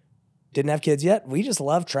I didn't have kids yet. We just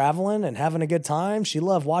loved traveling and having a good time. She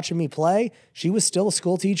loved watching me play. She was still a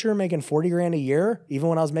school teacher making 40 grand a year, even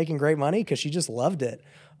when I was making great money, because she just loved it.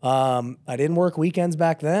 I didn't work weekends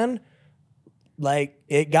back then.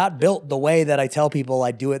 It got built the way that I tell people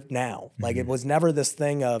I do it now. It was never this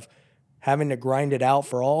thing of having to grind it out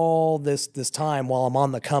for all this time while I'm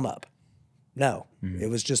on the come up. No, it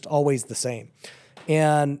was just always the same.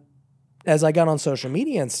 And as I got on social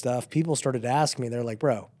media and stuff, people started to ask me, they're like,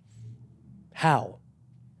 bro, how?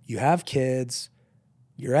 You have kids,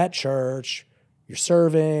 you're at church, you're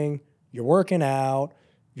serving, you're working out,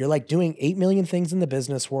 you're doing 8 million things in the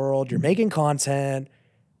business world, you're making content,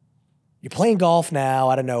 you're playing golf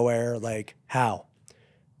now out of nowhere, how?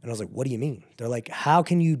 And I was like, what do you mean? They're like, how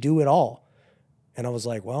can you do it all? And I was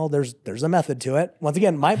like, well, there's a method to it. Once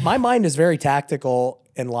again, my mind is very tactical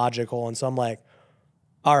and logical. And so I'm like,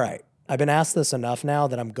 all right, I've been asked this enough now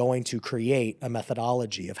that I'm going to create a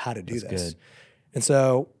methodology of how to do this. Good. And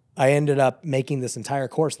so I ended up making this entire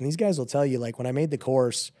course. And these guys will tell you, when I made the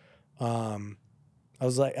course, I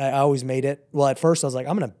was like, I always made it. Well, at first I was like,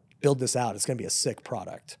 I'm going to build this out. It's going to be a sick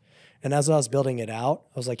product. And as I was building it out,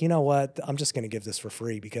 I was like, you know what? I'm just going to give this for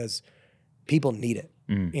free because people need it.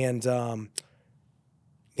 And,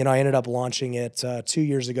 I ended up launching it 2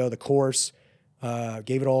 years ago, the course,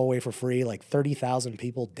 gave it all away for free. 30,000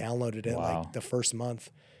 people downloaded it the first month.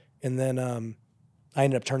 And then I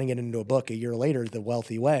ended up turning it into a book a year later, The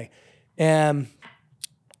Wealthy Way. And,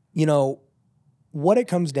 what it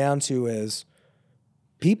comes down to is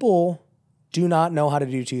people do not know how to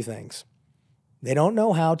do two things. They don't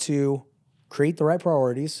know how to create the right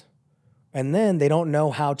priorities, and then they don't know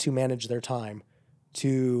how to manage their time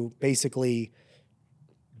to basically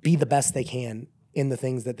be the best they can in the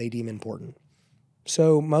things that they deem important.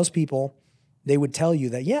 So most people, they would tell you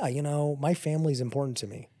that, yeah, my family's important to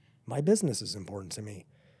me. My business is important to me.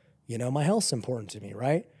 My health's important to me,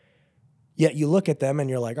 right? Yet you look at them and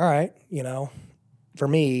you're like, all right, for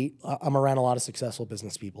me, I'm around a lot of successful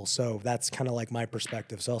business people. So that's kind of my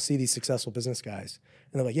perspective. So I'll see these successful business guys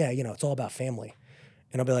and they're like, yeah, it's all about family.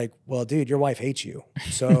 And I'll be like, well, dude, your wife hates you.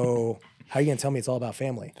 So how are you going to tell me it's all about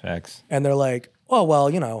family? Facts. And they're like, oh, well,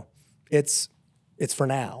 it's for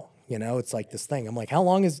now. It's this thing. I'm like, how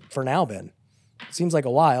long has for now been? It seems like a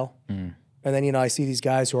while. And then, I see these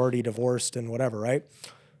guys who are already divorced and whatever, right?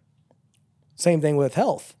 Same thing with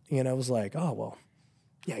health. It was like, oh, well,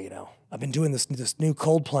 yeah, I've been doing this new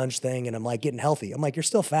cold plunge thing and I'm getting healthy. I'm like, you're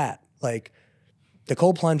still fat. The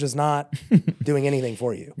cold plunge is not doing anything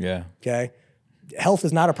for you. Yeah. Okay. Health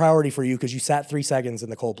is not a priority for you because you sat 3 seconds in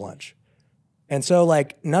the cold plunge. And so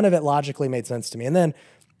none of it logically made sense to me. And then,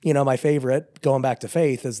 my favorite going back to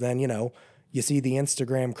faith is then, you see the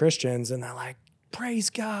Instagram Christians and they're like, praise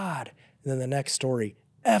God. And then the next story,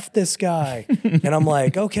 F this guy. And I'm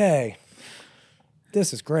like, okay,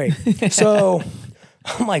 this is great. So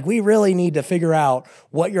I'm like, we really need to figure out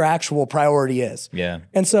what your actual priority is. Yeah.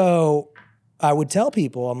 And so I would tell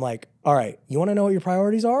people, I'm like, all right, you want to know what your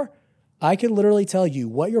priorities are? I could literally tell you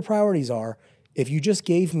what your priorities are if you just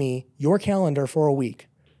gave me your calendar for a week.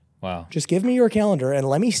 Wow. Just give me your calendar and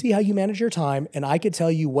let me see how you manage your time, and I could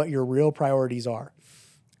tell you what your real priorities are.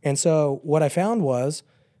 And so what I found was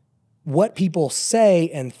what people say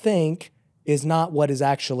and think is not what is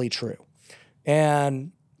actually true.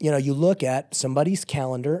 And, you look at somebody's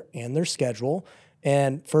calendar and their schedule,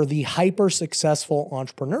 And for the hyper successful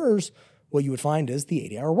entrepreneurs, what you would find is the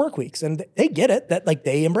 80-hour work weeks. And they get it, that like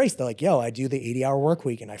they embrace. They're like, yo, I do the 80-hour work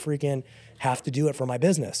week and I freaking have to do it for my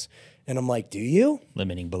business. And I'm like, do you?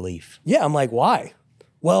 Limiting belief. Yeah. I'm like, why?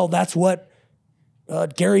 Well, that's what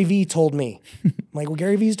Gary Vee told me. I'm like, well,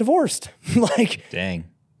 Gary Vee's divorced. Like, dang,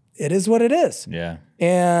 it is what it is. Yeah.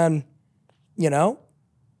 And, you know,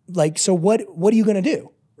 like, so what are you going to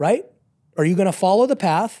do? Right? Are you going to follow the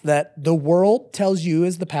path that the world tells you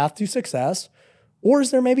is the path to success? Or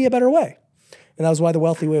is there maybe a better way? And that was why the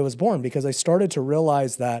Wealthy Way was born, because I started to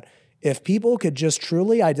realize that if people could just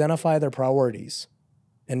truly identify their priorities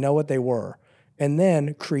and know what they were, and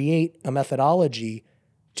then create a methodology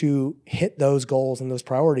to hit those goals and those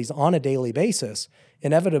priorities on a daily basis,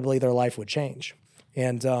 inevitably their life would change.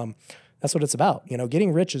 And that's what it's about. You know,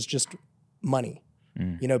 getting rich is just money.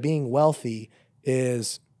 You know, being wealthy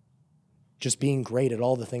is just being great at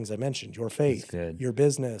all the things I mentioned, your faith, your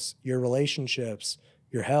business, your relationships,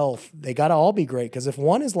 your health. They got to all be great, because if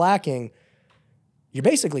one is lacking, you're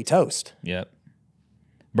basically toast. Yep.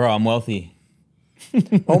 Bro, I'm wealthy.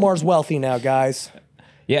 Omar's wealthy now, guys.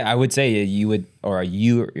 Yeah, I would say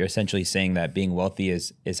you're essentially saying that being wealthy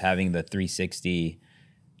is having the 360,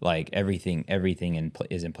 like everything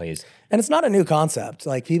is in place. And it's not a new concept.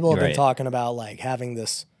 Like people have been Right. talking about like having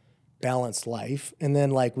this balanced life. And then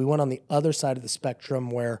like we went on the other side of the spectrum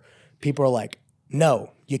where people are like,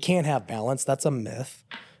 no, you can't have balance. That's a myth.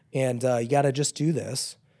 And you got to just do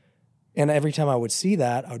this. And every time I would see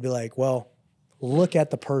that, I would be like, well, look at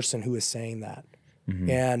the person who is saying that.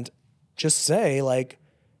 And just say like,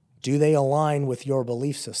 do they align with your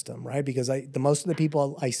belief system, right? Because the most of the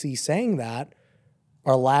people I see saying that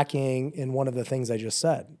are lacking in one of the things I just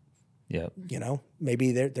said. Yep. You know,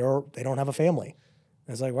 maybe they don't have a family.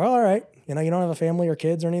 And it's like, well, all right, you know, you don't have a family or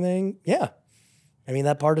kids or anything. Yeah. I mean,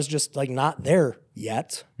 that part is just like not there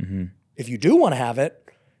yet. If you do want to have it,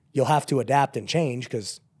 you'll have to adapt and change,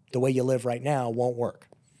 because the way you live right now won't work.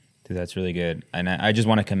 Dude, that's really good. And I just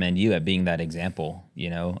want to commend you at being that example,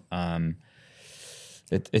 you know? I've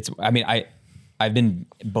been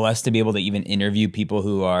blessed to be able to even interview people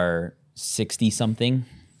who are 60 something.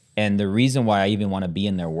 And the reason why I even want to be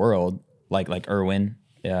in their world, like Erwin,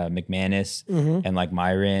 McManus, and like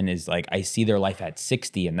Myron, is like, I see their life at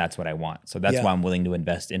 60 and that's what I want. So that's why I'm willing to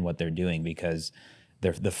invest in what they're doing, because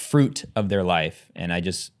they're the fruit of their life. And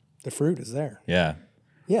the fruit is there. Yeah.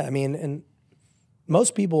 Yeah. I mean, and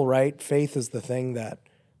most people, right? Faith is the thing that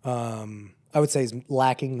I would say is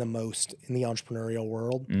lacking the most in the entrepreneurial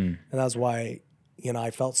world. And that's why, you know,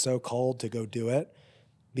 I felt so called to go do it,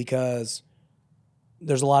 because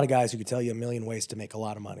there's a lot of guys who could tell you a million ways to make a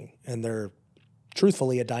lot of money. And they're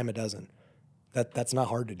truthfully a dime a dozen. That's not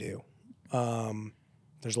hard to do.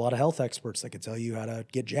 There's a lot of health experts that could tell you how to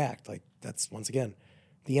get jacked. Like that's, once again,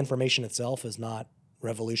 the information itself is not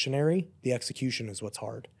revolutionary. The execution is what's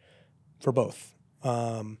hard for both.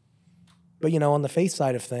 But, you know, on the faith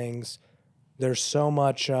side of things, there's so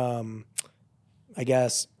much, I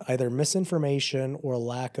guess, either misinformation or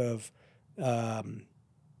lack of, I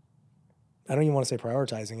don't even want to say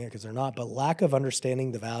prioritizing it, because they're not, but lack of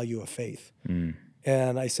understanding the value of faith.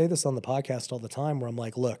 And I say this on the podcast all the time, where I'm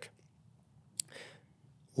like, look,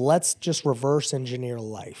 let's just reverse engineer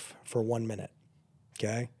life for 1 minute,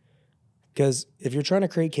 okay? Because if you're trying to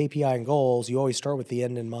create KPI and goals, you always start with the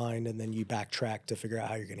end in mind, and then you backtrack to figure out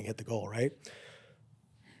how you're going to hit the goal, right?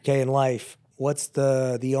 Okay, in life, what's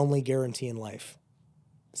the only guarantee in life?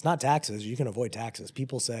 It's not taxes. You can avoid taxes.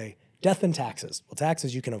 People say death and taxes. Well,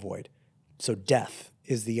 taxes you can avoid. So death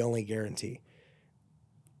is the only guarantee.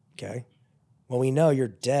 Okay? Well, we know you're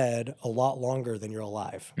dead a lot longer than you're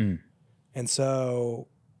alive. And so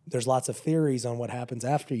there's lots of theories on what happens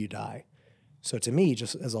after you die. So to me,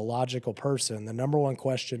 just as a logical person, the number one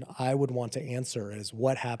question I would want to answer is,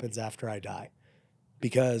 what happens after I die?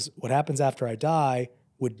 Because what happens after I die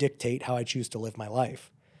would dictate how I choose to live my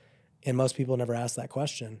life. And most people never ask that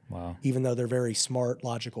question. Wow. Even though they're very smart,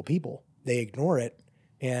 logical people. They ignore it,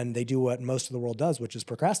 and they do what most of the world does, which is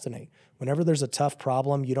procrastinate. Whenever there's a tough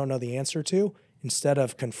problem you don't know the answer to, instead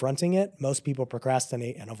of confronting it, most people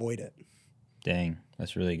procrastinate and avoid it. Dang,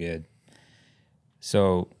 that's really good.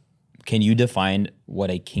 So can you define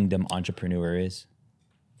what a kingdom entrepreneur is?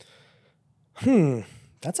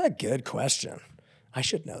 That's a good question. I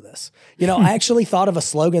should know this. You know, I actually thought of a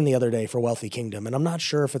slogan the other day for Wealthy Kingdom, and I'm not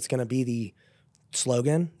sure if it's going to be the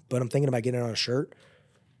slogan, but I'm thinking about getting it on a shirt.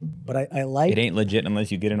 But I like... It ain't legit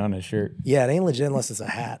unless you get it on a shirt. Yeah, it ain't legit unless it's a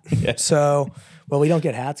hat. So, well, we don't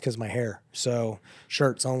get hats because of my hair, so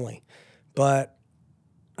shirts only. But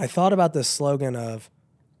I thought about this slogan of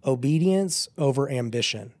obedience over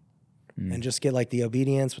ambition. and just get like the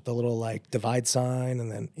obedience with the little like divide sign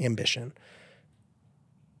and then ambition.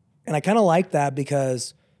 And I kind of like that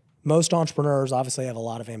because most entrepreneurs obviously have a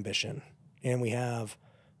lot of ambition, and we have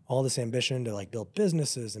all this ambition to like build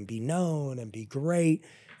businesses and be known and be great.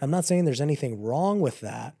 I'm not saying there's anything wrong with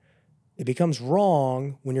that. It becomes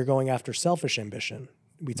wrong when you're going after selfish ambition.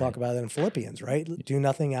 We talk about it in Philippians, right? Do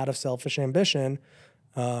nothing out of selfish ambition,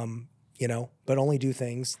 but only do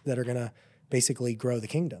things that are going to basically grow the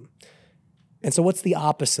kingdom. And so what's the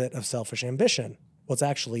opposite of selfish ambition? Well, it's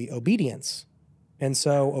actually obedience. And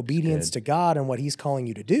so obedience to God and what he's calling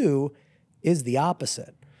you to do is the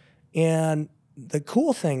opposite. And the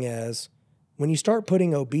cool thing is when you start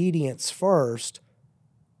putting obedience first,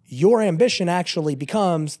 your ambition actually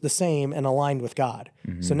becomes the same and aligned with God.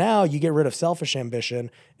 Mm-hmm. So now you get rid of selfish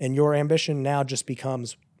ambition, and your ambition now just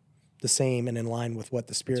becomes the same and in line with what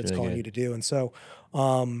the Spirit's calling you to do. And so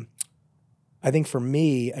I think for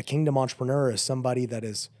me, a kingdom entrepreneur is somebody that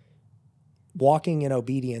is walking in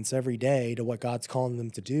obedience every day to what God's calling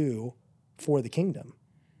them to do for the kingdom.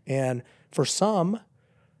 And for some,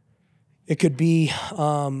 it could be,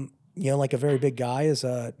 like a very big guy is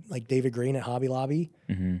like David Green at Hobby Lobby.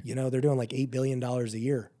 Mm-hmm. They're doing like $8 billion a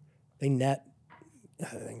year. They net, I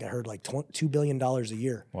think I heard like $2 billion a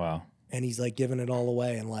year. Wow. And he's like giving it all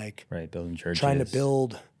away and like building churches, trying to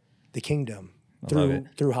build the kingdom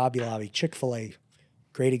through Hobby Lobby. Chick-fil-A,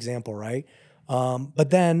 great example, right? But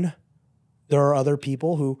then there are other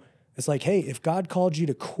people who it's like, hey, if God called you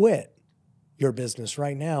to quit your business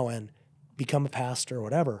right now and become a pastor or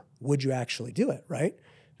whatever, would you actually do it, right?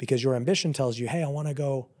 Because your ambition tells you, hey, I want to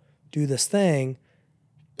go do this thing,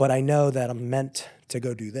 but I know that I'm meant to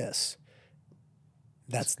go do this.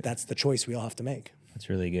 That's the choice we all have to make. That's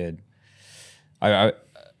really good.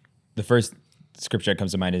 The first scripture that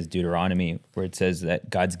comes to mind is Deuteronomy, where it says that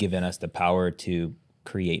God's given us the power to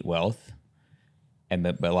create wealth.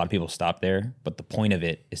 But a lot of people stop there. But the point of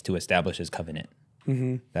it is to establish his covenant.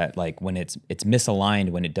 Mm-hmm. That like when it's misaligned,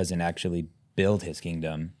 when it doesn't actually build his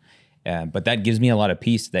kingdom. But that gives me a lot of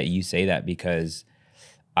peace that you say that, because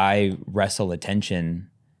I wrestle a tension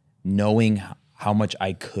knowing how much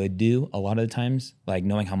I could do a lot of the times, like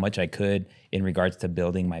knowing how much I could in regards to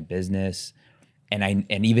building my business. And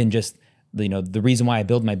even just, the reason why I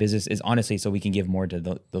build my business is honestly so we can give more to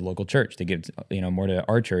the local church, to give, more to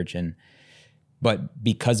our church. But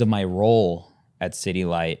because of my role at City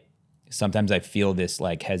Light, sometimes I feel this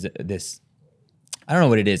like this, I don't know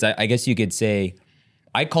what it is. I guess you could say,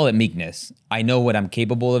 I call it meekness. I know what I'm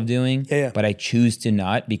capable of doing, but I choose to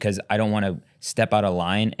not, because I don't want to step out of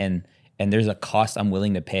line, and there's a cost I'm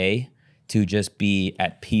willing to pay to just be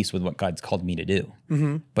at peace with what God's called me to do.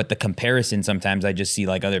 Mm-hmm. But the comparison, sometimes I just see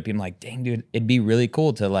like other people, I'm like, dang, dude, it'd be really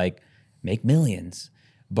cool to like make millions.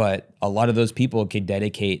 But a lot of those people could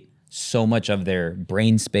dedicate so much of their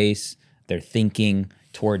brain space, their thinking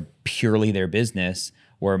toward purely their business,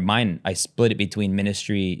 where mine, I split it between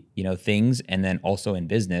ministry, things, and then also in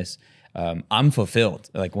business. I'm fulfilled.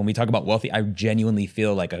 Like when we talk about wealthy, I genuinely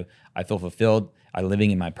feel like I feel fulfilled. I'm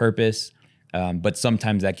living in my purpose. But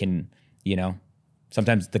sometimes that can,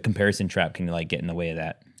 sometimes the comparison trap can like get in the way of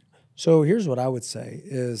that. So here's what I would say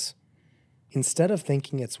is, instead of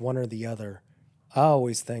thinking it's one or the other, I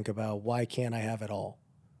always think about, why can't I have it all?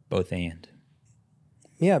 Both and.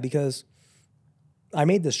 Yeah, because I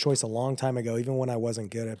made this choice a long time ago, even when I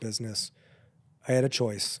wasn't good at business. I had a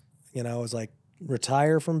choice. It was like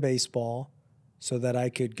retire from baseball so that I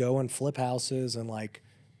could go and flip houses and like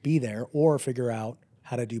be there, or figure out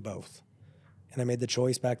how to do both. And I made the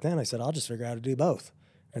choice back then. I said, I'll just figure out how to do both.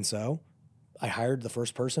 And so I hired the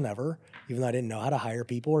first person ever, even though I didn't know how to hire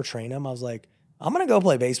people or train them. I was like, I'm going to go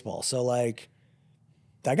play baseball. So like,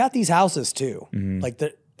 I got these houses too. Mm-hmm. Like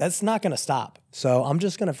that's not going to stop. So I'm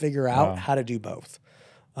just going to figure out how to do both.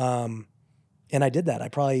 And I did that.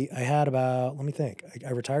 I had about, let me think.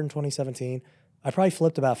 I retired in 2017. I probably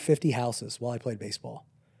flipped about 50 houses while I played baseball.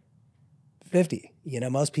 50.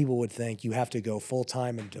 Most people would think you have to go full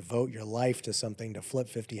time and devote your life to something to flip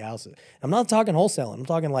 50 houses. I'm not talking wholesaling. I'm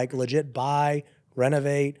talking like legit buy,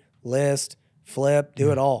 renovate, list, flip,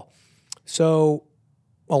 do it all. So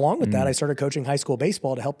along with that, I started coaching high school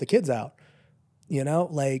baseball to help the kids out.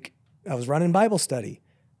 Like I was running Bible study.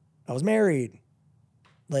 I was married.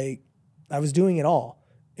 Like I was doing it all.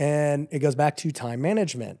 And it goes back to time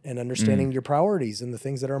management and understanding your priorities and the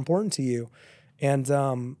things that are important to you. And,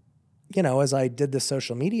 as I did this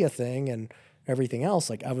social media thing and everything else,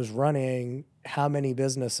 like I was running how many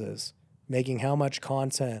businesses, making how much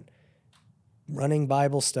content, running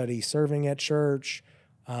Bible study, serving at church,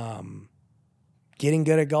 getting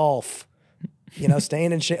good at golf,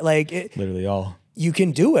 staying in shape. Like literally all. you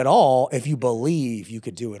can do it all if you believe you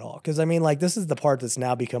could do it all. Because I mean, like, this is the part that's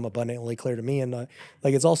now become abundantly clear to me. And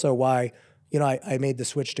like, it's also why, you know, I made the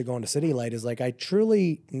switch to going to City Light, is like, I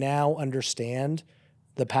truly now understand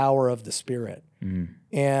the power of the Spirit.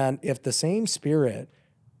 And if the same Spirit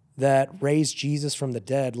that raised Jesus from the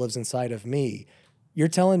dead lives inside of me, you're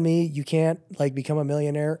telling me you can't like become a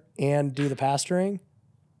millionaire and do the pastoring?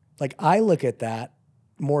 Like, I look at that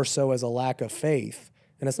more so as a lack of faith.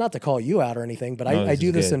 And it's not to call you out or anything, but I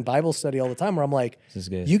do this in Bible study all the time where I'm like,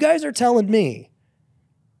 you guys are telling me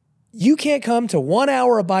you can't come to 1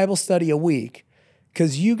 hour of Bible study a week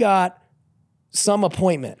because you got some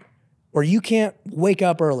appointment, or you can't wake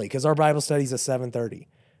up early because our Bible study's at 7:30. I'm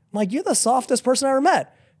like, you're the softest person I ever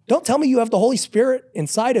met. Don't tell me you have the Holy Spirit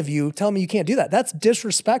inside of you. Tell me you can't do that. That's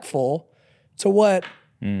disrespectful to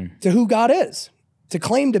to who God is, to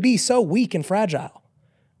claim to be so weak and fragile.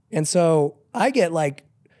 And so I get like,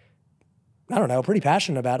 I don't know, pretty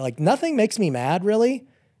passionate about it. Like, nothing makes me mad really,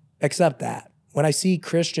 except that when I see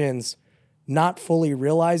Christians not fully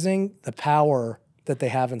realizing the power that they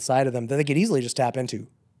have inside of them that they could easily just tap into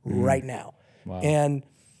right now. Wow. And,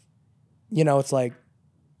 you know, it's like,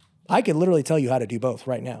 I could literally tell you how to do both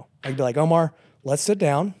right now. I'd be like, Omar, let's sit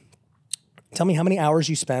down. Tell me how many hours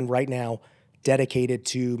you spend right now dedicated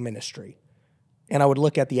to ministry. And I would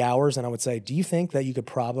look at the hours and I would say, do you think that you could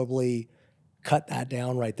probably cut that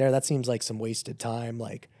down right there? That seems like some wasted time.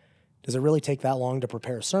 Like, does it really take that long to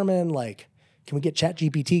prepare a sermon? Like, can we get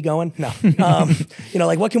ChatGPT going? No. You know,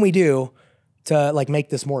 like, what can we do to like make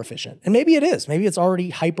this more efficient? And maybe it is. Maybe it's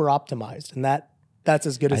already hyper optimized, and that's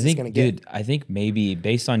as good as it's going to get. Dude, I think maybe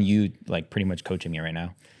based on you like pretty much coaching me right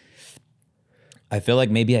now, I feel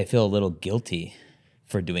like maybe I feel a little guilty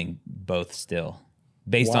for doing both still,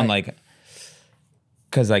 based on like,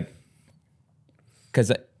 because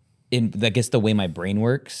in I guess the way my brain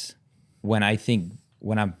works, when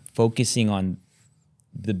I'm focusing on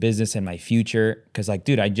the business and my future, because like,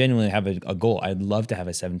 dude, I genuinely have a goal. I'd love to have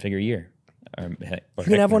a 7-figure year. You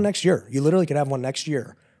can have one next year. You literally could have one next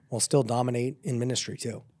year while still dominate in ministry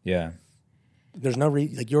too. Yeah. There's no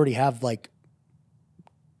like, you already have like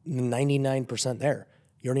 99% there.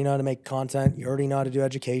 You already know how to make content. You already know how to do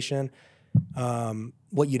education.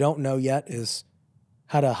 What you don't know yet is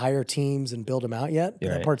how to hire teams and build them out yet. But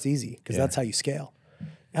that part's easy because that's how you scale.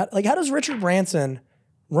 How does Richard Branson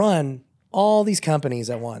run all these companies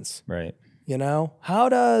at once? Right. You know, how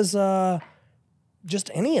does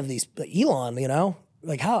just any of these, Elon, you know,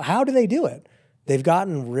 like how do they do it? They've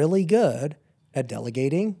gotten really good at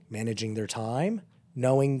delegating, managing their time,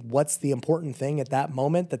 knowing what's the important thing at that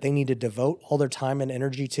moment that they need to devote all their time and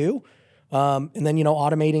energy to. And then, you know,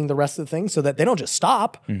 automating the rest of the things so that they don't just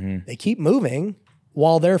stop. They keep moving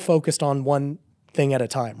while they're focused on one thing at a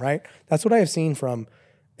time, right? That's what I have seen from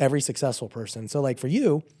every successful person. So like for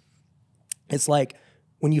you, it's like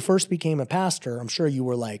when you first became a pastor, I'm sure you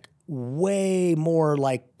were like way more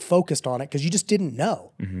like focused on it because you just didn't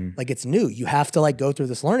know. Like, it's new. You have to like go through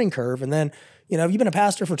this learning curve. And then, you know, if you've been a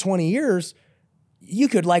pastor for 20 years, you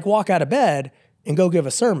could like walk out of bed and go give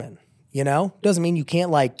a sermon, you know? Doesn't mean you can't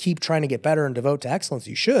like keep trying to get better and devote to excellence.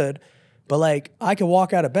 You should. But like, I could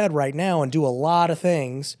walk out of bed right now and do a lot of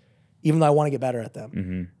things, even though I want to get better at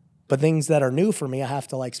them. But things that are new for me, I have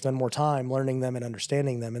to like spend more time learning them and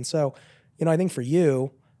understanding them. And so, you know, I think for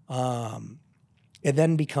you, it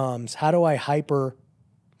then becomes, how do I hyper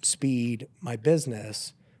speed my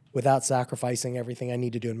business without sacrificing everything I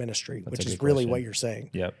need to do in ministry, which is really what you're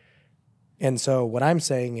saying. Yep. And so what I'm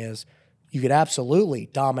saying is you could absolutely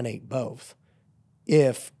dominate both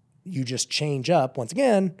if you just change up, once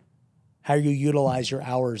again, how you utilize your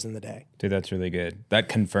hours in the day. Dude, that's really good. That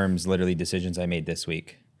confirms literally decisions I made this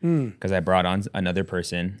week. Because I brought on another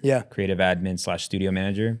person, creative admin / studio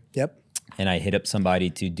manager. Yep. And I hit up somebody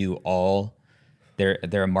to do all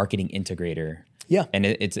they're a marketing integrator. Yeah. And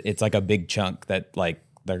it's like a big chunk that like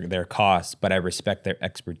their cost, but I respect their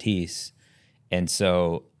expertise. And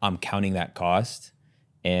so I'm counting that cost.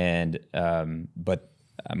 And but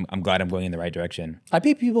I'm glad I'm going in the right direction. I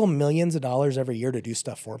pay people millions of dollars every year to do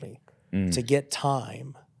stuff for me, to get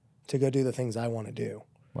time to go do the things I want to do.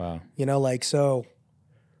 Wow. You know, like, so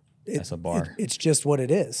that's a bar. It's just what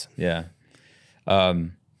it is. Yeah. Let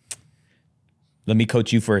me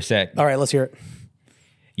coach you for a sec. All right, let's hear it.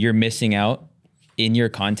 You're missing out in your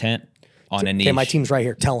content on a niche. Okay, my team's right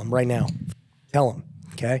here. Tell them right now. Tell them,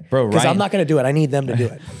 okay? Bro, because I'm not going to do it. I need them to do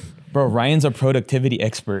it. Bro, Ryan's a productivity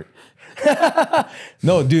expert.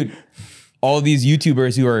 No, dude. All these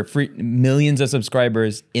YouTubers who are millions of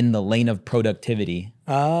subscribers in the lane of productivity.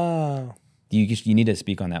 Oh. You need to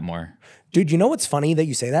speak on that more. Dude, you know what's funny that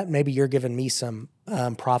you say that? Maybe you're giving me some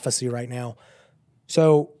prophecy right now.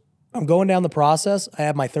 So I'm going down the process. I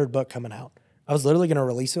have my third book coming out. I was literally going to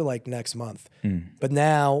release it like next month, but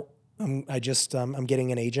now I'm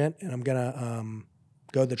getting an agent, and I'm gonna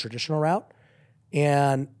go the traditional route.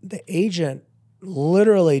 And the agent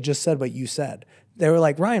literally just said what you said. They were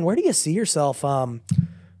like, Ryan, where do you see yourself,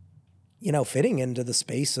 fitting into the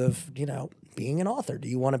space of, being an author? Do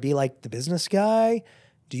you want to be like the business guy?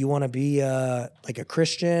 Do you want to be like a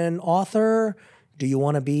Christian author? Do you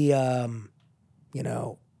want to be,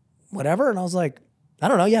 whatever? And I was like, I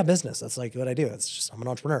don't know. Yeah, business. That's like what I do. It's just, I'm an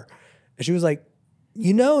entrepreneur. And she was like,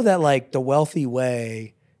 that like The Wealthy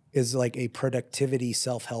Way is like a productivity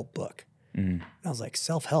self-help book. And I was like,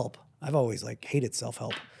 self-help? I've always like hated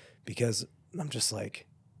self-help because I'm just like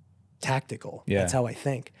tactical. Yeah. That's how I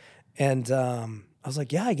think. And I was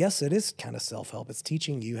like, yeah, I guess it is kind of self-help. It's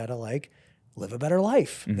teaching you how to like live a better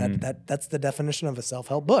life. That's the definition of a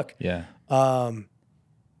self-help book. Yeah.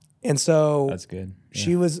 And so That's good.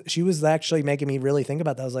 Yeah. She was actually making me really think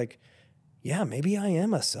about that. I was like, yeah, maybe I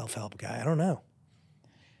am a self-help guy. I don't know.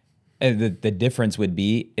 And the difference would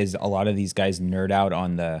be is a lot of these guys nerd out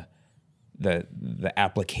on the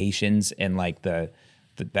applications and like the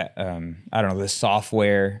I don't know, the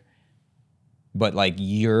software, but like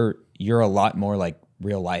you're a lot more like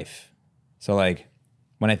real life. So like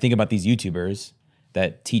when I think about these YouTubers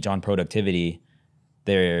that teach on productivity,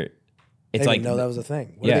 it's I like, didn't know that was a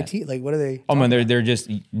thing. What yeah. do they teach? Like, what are they? Oh man, they're just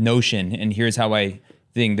Notion, and here's how I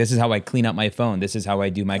think. This is how I clean up my phone. This is how I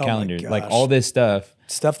do my calendar. Like all this stuff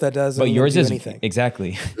that doesn't. But yours is anything.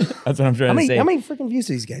 Exactly. That's what I'm trying to say. How many freaking views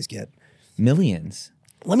do these guys get? Millions.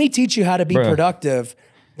 Let me teach you how to be productive.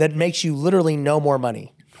 That makes you literally no more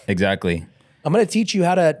money. Exactly. I'm going to teach you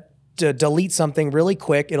how to delete something really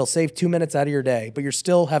quick. It'll save 2 minutes out of your day, but you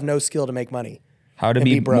still have no skill to make money. How to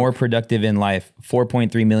be more productive in life.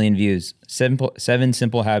 4.3 million views. 7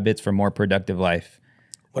 simple habits for more productive life.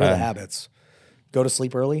 What are the habits? Go to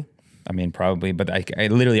sleep early? I mean, probably, but I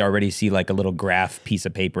literally already see like a little graph piece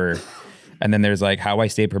of paper. And then there's like how I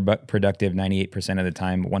stay productive 98% of the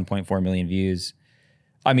time, 1.4 million views.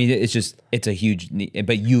 I mean, it's a huge,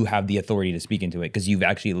 but you have the authority to speak into it because you've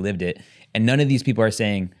actually lived it. And none of these people are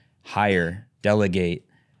saying hire, delegate.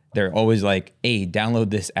 They're always like, hey,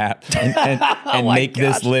 download this app and make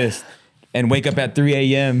this list and wake up at 3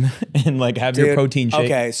 a.m. and like have your protein shake.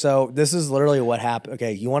 Okay, so this is literally what happened.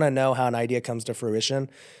 Okay, you want to know how an idea comes to fruition?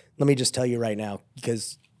 Let me just tell you right now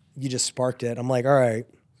because you just sparked it. I'm like, all right.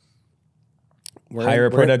 Hire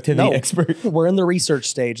a productivity expert. We're in the research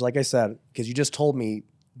stage, like I said, because you just told me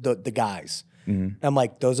the guys. Mm-hmm. I'm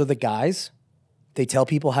like, those are the guys? They tell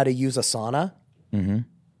people how to use Asana? Mm-hmm.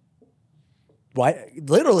 Why?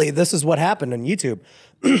 Literally, this is what happened on YouTube.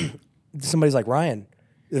 Somebody's like, Ryan,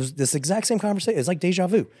 it was this exact same conversation. It's like deja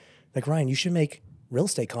vu. Like, Ryan, you should make real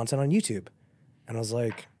estate content on YouTube. And I was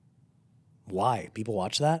like, why? People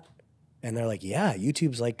watch that? And they're like, yeah,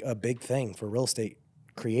 YouTube's like a big thing for real estate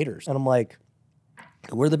creators. And I'm like,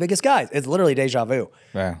 we're the biggest guys. It's literally deja vu.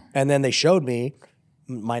 Wow. And then they showed me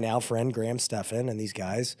my now friend, Graham Stephan, and these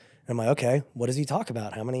guys. And I'm like, okay, what does he talk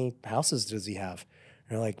about? How many houses does he have?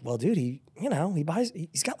 And they're like, well, dude,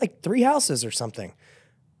 he's got like 3 houses or something.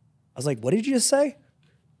 I was like, what did you just say?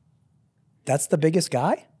 That's the biggest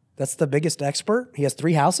guy? That's the biggest expert? He has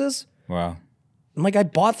 3 houses? Wow. I'm like, I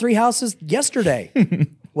bought 3 houses yesterday.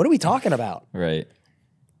 What are we talking about? Right.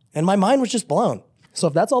 And my mind was just blown. So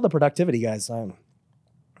if that's all the productivity, guys,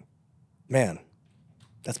 man,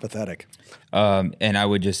 that's pathetic. And I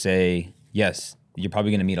would just say, yes, you're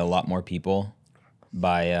probably going to meet a lot more people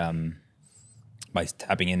by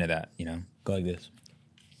tapping into that, go like this.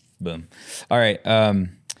 Boom. All right.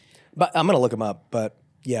 But I'm going to look them up. But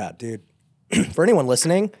yeah, dude, for anyone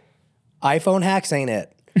listening, iPhone hacks ain't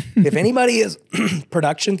it. If anybody is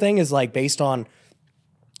production thing is like based on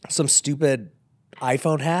some stupid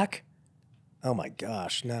iPhone hack, oh my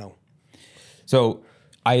gosh, no. So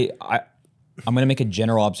I'm going to make a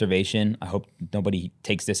general observation. I hope nobody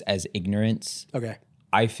takes this as ignorance. Okay.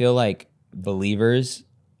 I feel like believers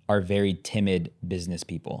are very timid business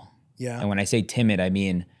people. Yeah. And when I say timid, I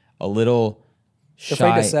mean a little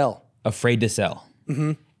shy. Afraid to sell.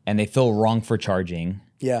 Mm-hmm. And they feel wrong for charging.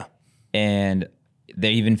 Yeah. And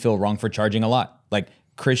they even feel wrong for charging a lot. Like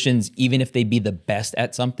Christians, even if they be the best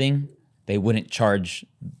at something, they wouldn't charge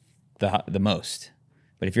the most.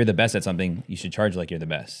 But if you're the best at something, you should charge like you're the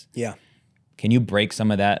best. Yeah. Can you break some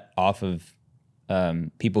of that off of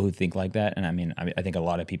people who think like that? And I think a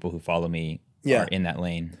lot of people who follow me are in that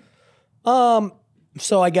lane.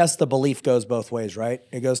 So I guess the belief goes both ways, right?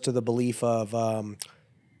 It goes to the belief of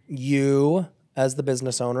you as the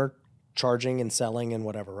business owner charging and selling and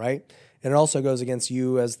whatever, right? And it also goes against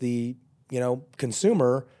you as the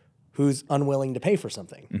consumer who's unwilling to pay for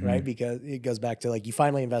something, right? Because it goes back to like, you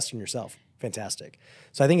finally invest in yourself. Fantastic.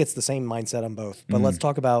 So I think it's the same mindset on both, but let's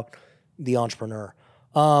talk about the entrepreneur.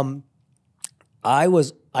 I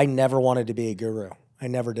never wanted to be a guru. I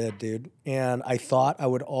never did, dude. And I thought I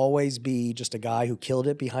would always be just a guy who killed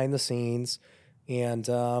it behind the scenes and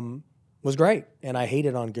was great. And I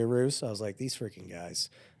hated on gurus. I was like, these freaking guys,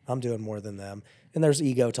 I'm doing more than them. And there's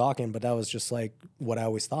ego talking, but that was just like what I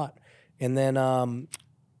always thought. And then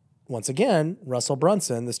once again, Russell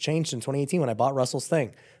Brunson, this changed in 2018 when I bought Russell's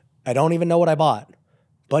thing. I don't even know what I bought,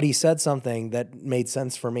 but he said something that made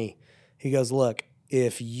sense for me. He goes, look,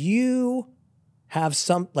 if you have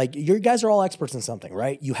you guys are all experts in something,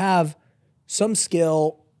 right? You have some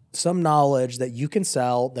skill, some knowledge that you can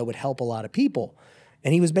sell that would help a lot of people.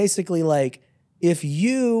 And he was basically like, if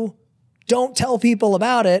you don't tell people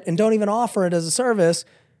about it and don't even offer it as a service,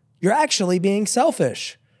 you're actually being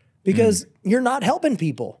selfish because you're not helping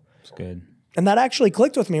people. That's good. And that actually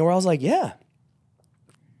clicked with me where I was like, yeah,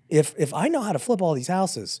 if I know how to flip all these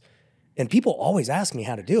houses and people always ask me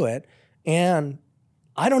how to do it, and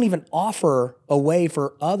I don't even offer a way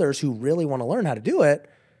for others who really want to learn how to do it,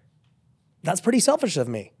 that's pretty selfish of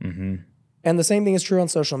me. And the same thing is true on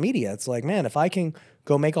social media. It's like, man, if I can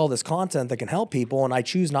go make all this content that can help people and I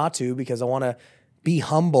choose not to because I want to be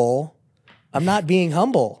humble, I'm not being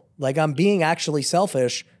humble. Like, I'm being actually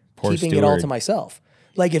selfish, keeping it all to myself.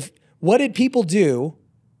 Like, what did people do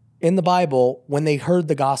in the Bible when they heard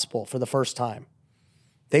the gospel for the first time?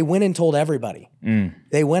 They went and told everybody.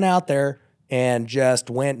 They went out there and just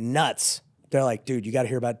went nuts. They're like, dude, you got to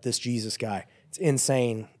hear about this Jesus guy. It's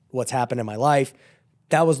insane what's happened in my life.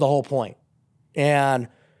 That was the whole point. And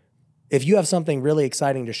if you have something really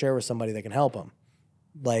exciting to share with somebody that can help them,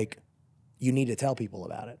 like, you need to tell people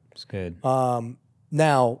about it. It's good.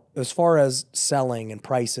 Now, as far as selling and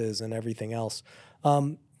prices and everything else,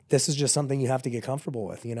 this is just something you have to get comfortable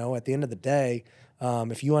with. At the end of the day,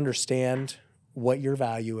 if you understand what your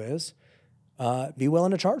value is, be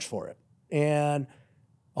willing to charge for it. And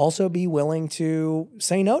also be willing to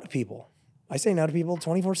say no to people. I say no to people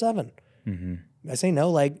 24/7. I say no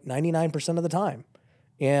like 99% of the time.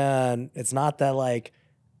 And it's not that like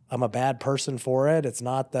I'm a bad person for it. It's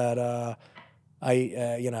not that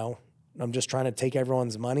I'm just trying to take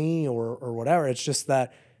everyone's money or whatever. It's just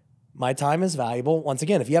that my time is valuable. Once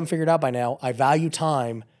again, if you haven't figured out by now, I value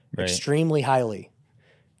time extremely highly.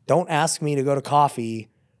 Don't ask me to go to coffee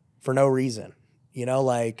for no reason.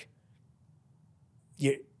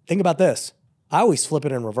 You think about this. I always flip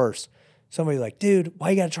it in reverse. Somebody's like, dude, why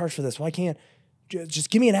you got to charge for this? Why can't just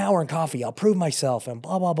give me an hour in coffee? I'll prove myself and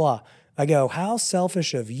blah, blah, blah. I go, how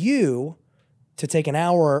selfish of you to take an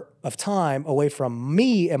hour of time away from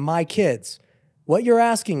me and my kids. What you're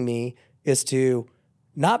asking me is to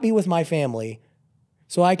not be with my family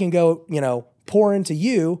so I can go, pour into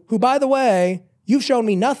you, who, by the way, you've shown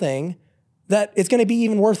me nothing that it's going to be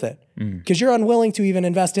even worth it because you're unwilling to even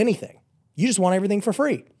invest anything. You just want everything for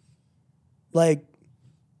free. Like,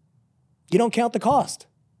 you don't count the cost.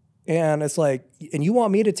 And it's like, and you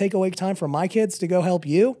want me to take away time from my kids to go help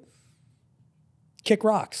you? Kick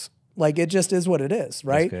rocks. Like, it just is what it is,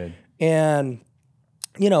 right? That's good. And,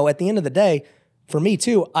 at the end of the day, for me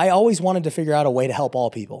too, I always wanted to figure out a way to help all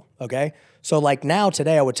people, okay? So like now,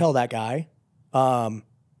 today, I would tell that guy, well,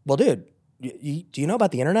 dude, do you know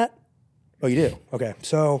about the internet? Oh, you do? Okay.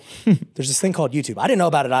 So there's this thing called YouTube. I didn't know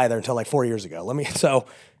about it either until like 4 years ago. So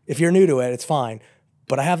if you're new to it, it's fine.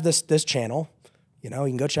 But I have this channel, you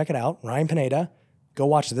can go check it out. Ryan Pineda, go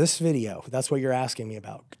watch this video. That's what you're asking me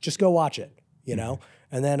about. Just go watch it,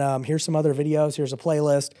 And then here's some other videos. Here's a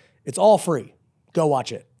playlist. It's all free. Go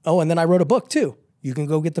watch it. Oh, and then I wrote a book too. You can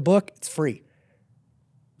go get the book. It's free.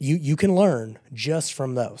 You can learn just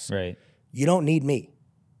from those. Right. You don't need me.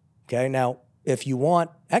 Okay. Now, if you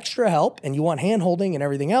want extra help and you want hand-holding and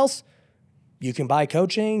everything else, you can buy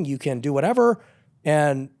coaching, you can do whatever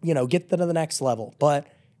and, get to the next level. But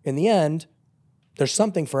in the end, there's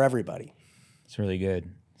something for everybody. It's really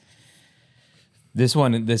good.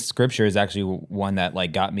 This scripture is actually one that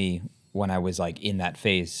like got me when I was like in that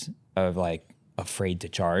phase of like afraid to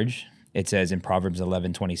charge. It says in Proverbs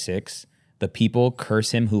 11:26, the people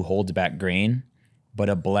curse him who holds back grain, but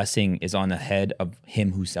a blessing is on the head of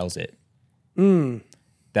him who sells it.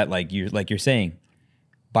 That like you're saying,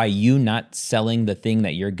 by you not selling the thing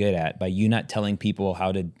that you're good at, by you not telling people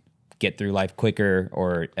how to get through life quicker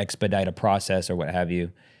or expedite a process or what have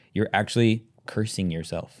you, you're actually cursing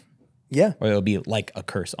yourself. Yeah. Or it'll be like a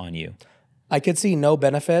curse on you. I could see no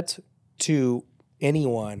benefit to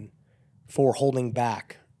anyone for holding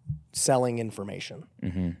back selling information.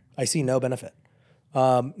 I see no benefit.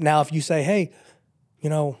 Now, if you say, hey,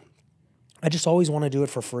 I just always want to do it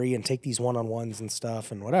for free and take these one-on-ones and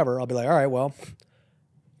stuff and whatever, I'll be like, all right, well,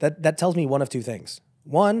 that tells me one of two things.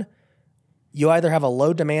 One, you either have a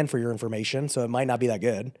low demand for your information, so it might not be that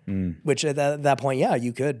good, which at that point, yeah,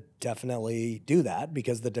 you could definitely do that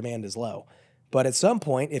because the demand is low. But at some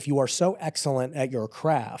point, if you are so excellent at your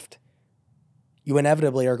craft, you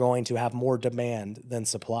inevitably are going to have more demand than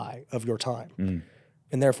supply of your time.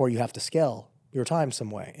 And therefore, you have to scale your time some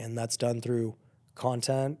way. And that's done through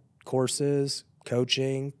content, courses,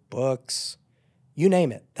 coaching, books, you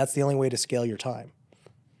name it. That's the only way to scale your time.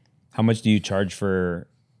 How much do you charge for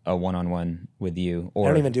a one-on-one with you? Or I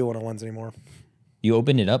don't even do one-on-ones anymore. You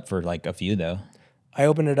opened it up for like a few though. I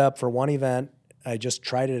opened it up for one event. I just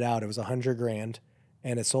tried it out. It was $100,000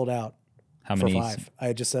 and it sold out. How many? For 5.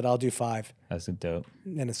 I just said, I'll do 5. That's a dope.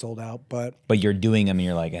 And it sold out. But you're doing them and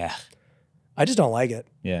you're like, I just don't like it.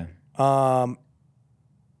 Yeah.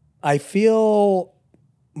 I feel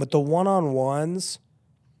with the one-on-ones,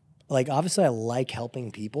 like obviously I like helping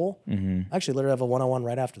people. I actually literally have a one-on-one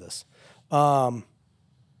right after this. I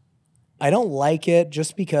don't like it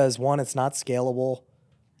just because, one, it's not scalable.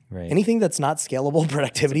 Right. Anything that's not scalable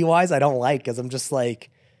productivity-wise, I don't like because I'm just like,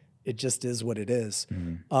 it just is what it is.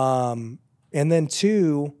 And then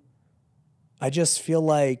 2, I just feel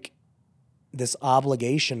like this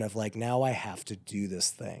obligation of like, now I have to do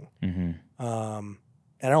this thing. And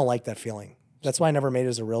I don't like that feeling. That's why I never made it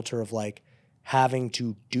as a realtor of like having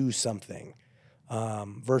to do something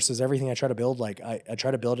versus everything I try to build. Like I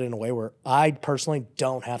try to build it in a way where I personally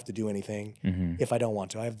don't have to do anything if I don't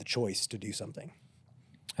want to. I have the choice to do something.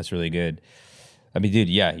 That's really good. I mean, dude,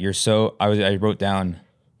 yeah, I wrote down,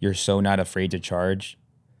 you're so not afraid to charge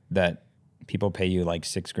that people pay you like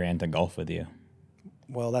 $6,000 to golf with you.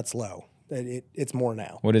 Well, that's low. It's more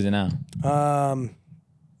now. What is it now?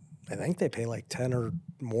 I think they pay like 10 or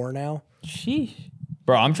more now. Sheesh.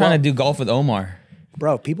 Bro, I'm trying to do golf with Omar.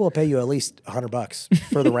 Bro, people will pay you at least $100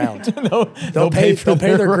 for the round. They'll pay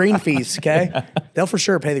their green fees, okay? They'll for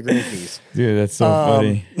sure pay the green fees. Dude, that's so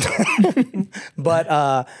funny.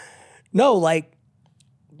 But no, like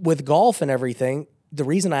with golf and everything, the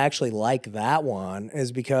reason I actually like that one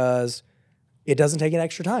is because it doesn't take an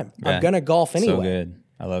extra time. Yeah. I'm going to golf anyway. So good.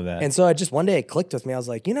 I love that. And so one day it clicked with me. I was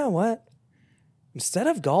like, you know what? Instead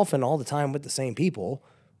of golfing all the time with the same people,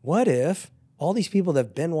 what if all these people that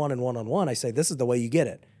have been one-on-one, I say, this is the way you get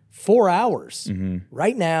it. 4 hours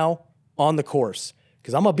right now on the course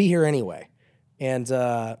because I'm going to be here anyway. And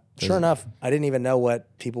sure enough, I didn't even know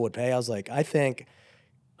what people would pay. I was like, I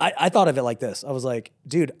thought of it like this. I was like,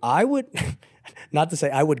 dude, I would, not to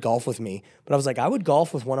say I would golf with me, but I was like, I would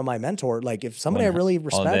golf with one of my mentors. Like if somebody I really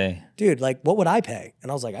respect, dude, like what would I pay?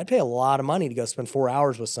 And I was like, I'd pay a lot of money to go spend 4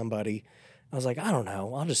 hours with somebody. I was like, I don't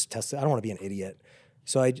know. I'll just test it. I don't want to be an idiot.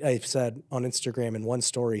 So I said on Instagram in one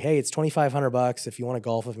story, hey, it's $2,500 if you want to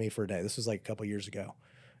golf with me for a day. This was like a couple years ago.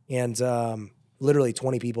 And literally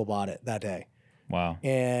 20 people bought it that day. Wow.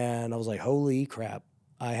 And I was like, holy crap.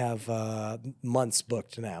 I have months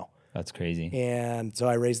booked now. That's crazy. And so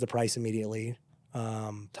I raised the price immediately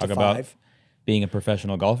Talk to about 5. being a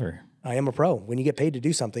professional golfer. I am a pro. When you get paid to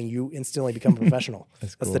do something, you instantly become a professional.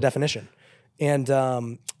 That's the definition. And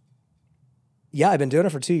yeah, I've been doing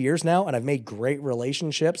it for 2 years now, and I've made great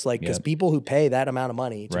relationships. Like, because people who pay that amount of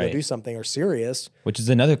money to go do something are serious. Which is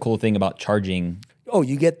another cool thing about charging. Oh,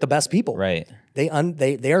 you get the best people. Right. They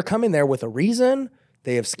are coming there with a reason.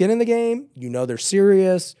 They have skin in the game. You know they're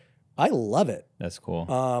serious. I love it. That's cool.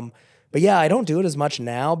 But yeah, I don't do it as much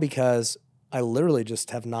now because I literally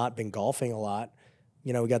just have not been golfing a lot.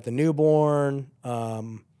 You know, we got the newborn,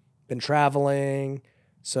 been traveling.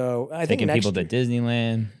 So I think taking people to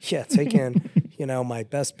Disneyland. Yeah, taking, my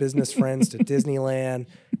best business friends to Disneyland.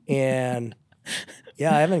 And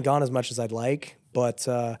yeah, I haven't gone as much as I'd like, but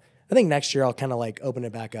I think next year I'll kind of like open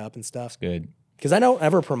it back up and stuff. Good. Because I don't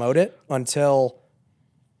ever promote it until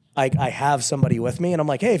I have somebody with me and I'm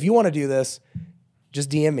like, hey, if you want to do this, just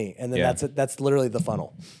DM me. And then that's it. That's literally the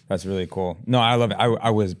funnel. That's really cool. No, I love it. I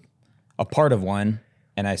was a part of one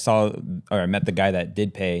and I met the guy that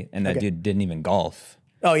did pay and that dude didn't even golf.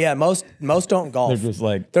 Oh yeah, most don't golf. They're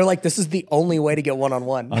just they're like, this is the only way to get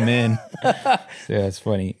one-on-one. I'm in. Yeah, it's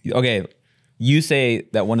funny. Okay, you say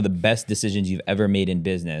that one of the best decisions you've ever made in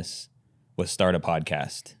business was start a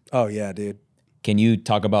podcast. Oh yeah, dude. Can you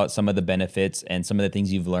talk about some of the benefits and some of the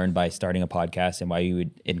things you've learned by starting a podcast and why you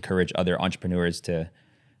would encourage other entrepreneurs to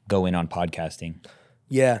go in on podcasting?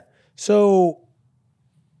 Yeah. So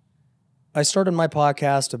I started my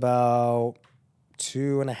podcast about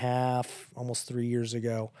 2.5, almost 3 years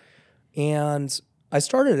ago. And I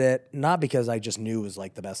started it not because I just knew it was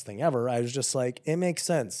like the best thing ever. I was just like, it makes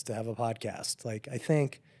sense to have a podcast. Like, I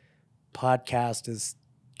think podcast is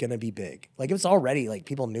going to be big. Like, it's already like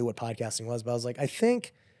people knew what podcasting was, but I was like, I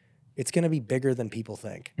think it's going to be bigger than people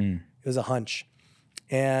think. It was a hunch.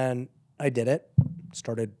 And I did it,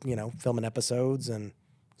 started, filming episodes, and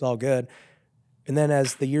it's all good. And then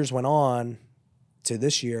as the years went on to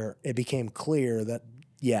this year, it became clear that,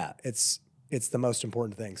 yeah, it's the most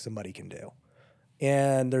important thing somebody can do.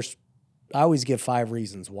 And I always give 5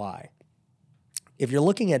 reasons why. If you're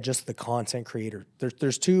looking at just the content creator,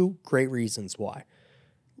 there's 2 great reasons why.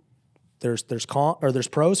 There's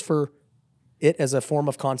pros for it as a form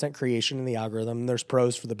of content creation in the algorithm, and there's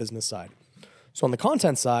pros for the business side. So on the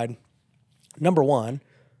content side, number 1,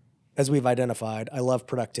 as we've identified, I love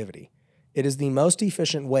productivity. It is the most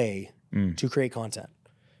efficient way to create content.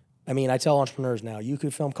 I mean, I tell entrepreneurs now, you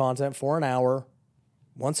could film content for an hour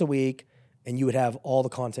once a week, and you would have all the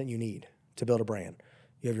content you need to build a brand.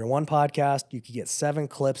 You have your one podcast, you could get 7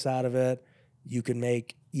 clips out of it. You could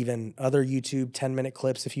make even other YouTube 10-minute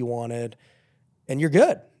clips if you wanted, and you're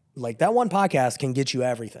good. Like, that one podcast can get you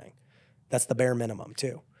everything. That's the bare minimum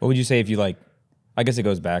too. What would you say if you I guess it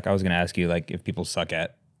goes back. I was going to ask you if people suck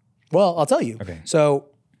at. Well, I'll tell you. Okay. So,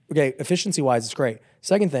 efficiency wise, it's great.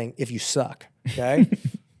 Second thing, if you suck, okay,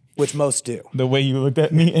 which most do. The way you looked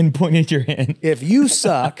at me and pointed your hand. If you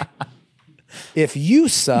suck,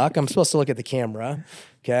 I'm supposed to look at the camera,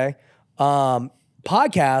 okay?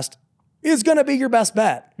 Podcast is going to be your best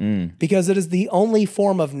bet because it is the only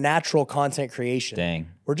form of natural content creation. Dang.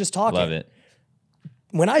 We're just talking. Love it.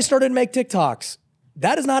 When I started to make TikToks,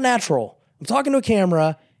 that is not natural. I'm talking to a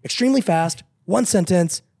camera, extremely fast, one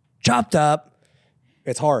sentence, chopped up.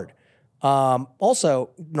 It's hard.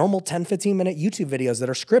 Also, normal 10, 15-minute YouTube videos that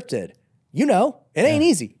are scripted. It ain't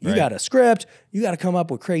easy. You got to script. You got to come up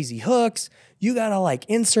with crazy hooks. You got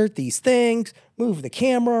to insert these things, move the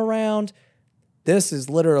camera around. This is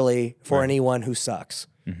literally for anyone who sucks.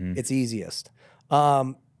 It's easiest.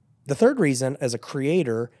 The third reason as a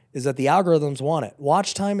creator is that the algorithms want it.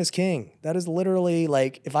 Watch time is king. That is literally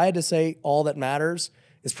if I had to say all that matters,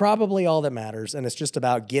 it's probably all that matters. And it's just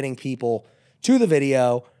about getting people to the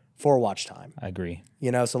video for watch time. I agree.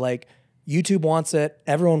 So YouTube wants it.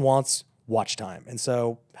 Everyone wants watch time. And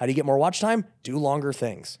so how do you get more watch time? Do longer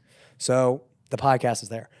things. So the podcast is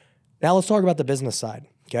there. Now let's talk about the business side.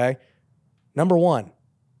 Okay. Number 1,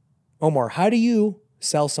 Omar, how do you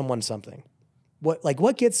sell someone something?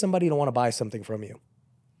 What gets somebody to want to buy something from you?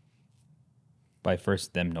 By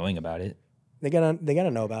first them knowing about it. They gotta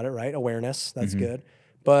know about it, right? Awareness, that's good.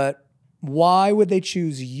 But why would they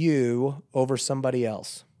choose you over somebody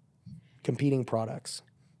else? Competing products.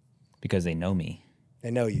 Because they know me. They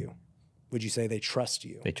know you. Would you say they trust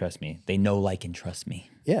you? They trust me. They know, like, and trust me.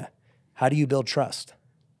 Yeah. How do you build trust?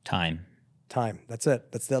 Time. That's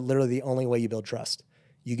it. That's literally the only way you build trust.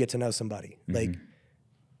 You get to know somebody.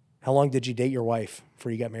 How long did you date your wife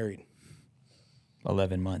before you got married?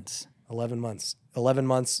 11 months. 11 months. 11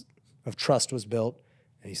 months of trust was built,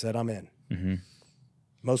 and he said, I'm in.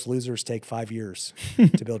 Most losers take 5 years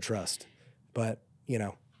to build trust. But,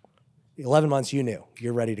 11 months, you knew.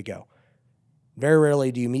 You're ready to go. Very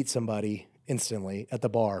rarely do you meet somebody instantly at the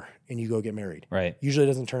bar and you go get married. Right. Usually it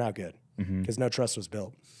doesn't turn out good because no trust was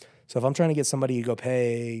built. So if I'm trying to get somebody to go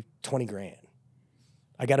pay 20 grand,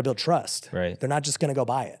 I got to build trust. Right. They're not just going to go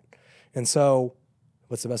buy it. And so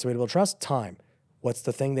what's the best way to build trust? Time. What's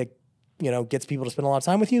the thing that, gets people to spend a lot of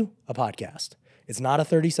time with you? A podcast. It's not a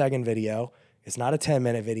 30-second video. It's not a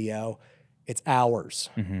 10-minute video. It's hours.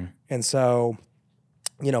 And so,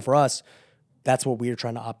 for us, that's what we're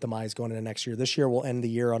trying to optimize going into next year. This year, we'll end the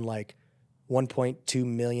year on 1.2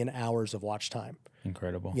 million hours of watch time.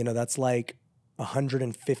 Incredible. That's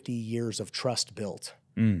 150 years of trust built.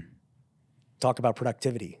 Talk about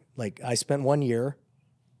productivity. I spent 1 year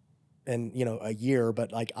and, a year,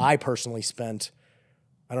 but I personally spent,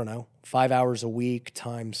 5 hours a week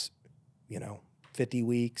times, 50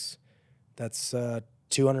 weeks. That's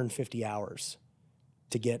 250 hours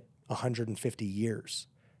to get 150 years.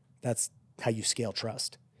 That's how you scale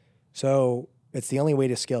trust. So it's the only way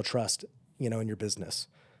to scale trust, in your business.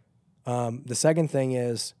 The second thing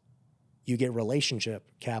is you get relationship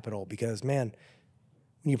capital because, man,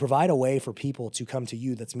 when you provide a way for people to come to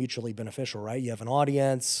you that's mutually beneficial, right? You have an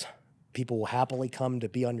audience, people will happily come to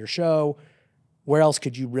be on your show. Where else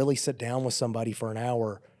could you really sit down with somebody for an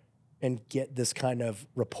hour and get this kind of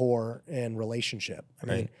rapport and relationship? I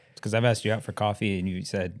mean, because I've asked you out for coffee and you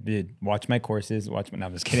said, dude, watch my courses, no,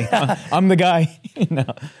 I'm just kidding. I'm the guy.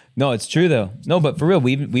 No, it's true though. No, but for real,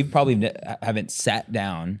 we've probably haven't sat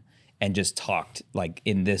down and just talked like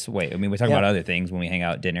in this way. I mean, we talk about other things when we hang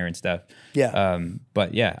out at dinner and stuff. Yeah.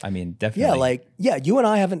 But yeah, I mean, definitely. You and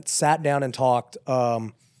I haven't sat down and talked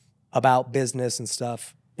about business and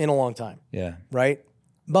stuff in a long time. Yeah. Right?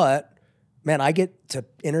 But man, I get to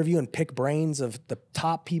interview and pick brains of the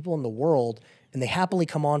top people in the world, and they happily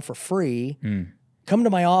come on for free, come to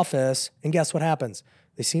my office, and guess what happens?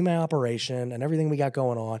 They see my operation and everything we got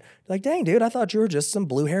going on. They're like, dang, dude, I thought you were just some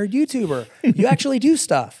blue-haired YouTuber. You actually do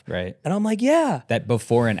stuff. Right. And I'm like, yeah. That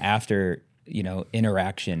before and after,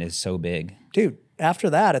 interaction is so big. Dude, after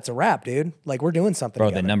that, it's a wrap, dude. Like, we're doing something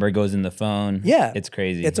together. The number goes in the phone. Yeah. It's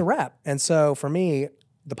crazy. It's a wrap. And so for me,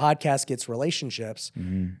 the podcast gets relationships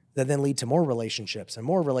that then lead to more relationships and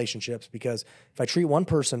more relationships, because if I treat one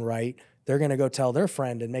person right, they're going to go tell their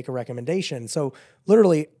friend and make a recommendation. So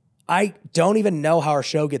literally, I don't even know how our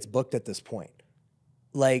show gets booked at this point.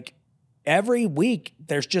 Like, every week,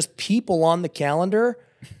 there's just people on the calendar,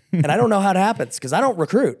 and I don't know how it happens because I don't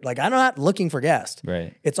recruit. Like, I'm not looking for guests.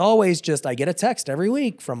 Right. It's always just I get a text every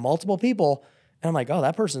week from multiple people, and I'm like, oh,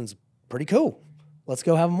 that person's pretty cool. Let's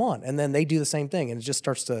go have them on. And then they do the same thing, and it just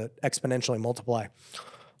starts to exponentially multiply.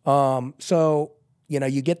 So,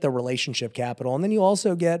 you get the relationship capital, and then you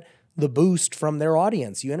also get the boost from their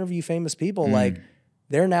audience. You interview famous people, like,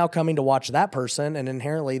 they're now coming to watch that person, and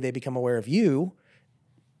inherently they become aware of you.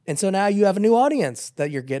 And so now you have a new audience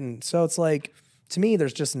that you're getting. So it's like, to me,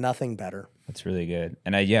 there's just nothing better. That's really good.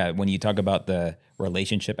 And when you talk about the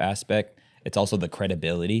relationship aspect, it's also the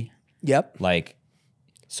credibility. Yep. Like,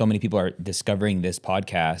 so many people are discovering this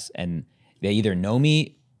podcast, and they either know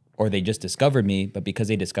me or they just discovered me, but because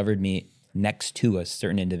they discovered me next to a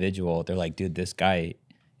certain individual, they're like, dude, this guy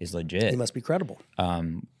is legit. He must be credible.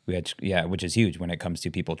 Which is huge when it comes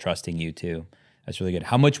to people trusting you too. That's really good.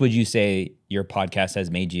 How much would you say your podcast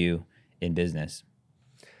has made you in business?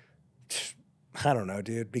 I don't know,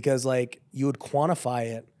 dude, because like you would quantify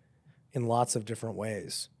it in lots of different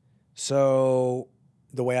ways. So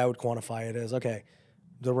the way I would quantify it is, okay,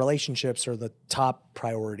 the relationships are the top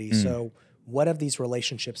priority. So what have these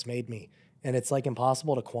relationships made me? And it's like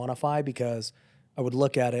impossible to quantify, because I would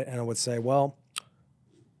look at it and I would say, well,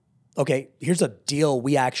 okay, here's a deal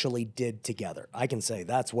we actually did together. I can say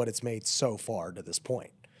that's what it's made so far to this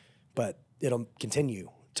point, but it'll continue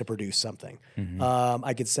to produce something.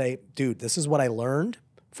 I could say, dude, this is what I learned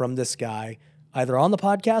from this guy, either on the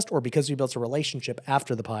podcast or because we built a relationship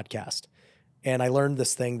after the podcast. And I learned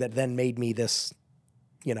this thing that then made me this,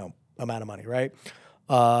 amount of money, right?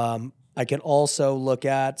 I could also look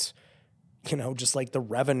at, just like the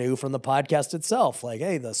revenue from the podcast itself. Like,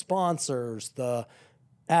 hey, the sponsors, the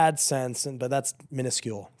AdSense, but that's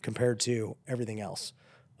minuscule compared to everything else.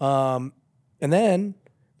 And then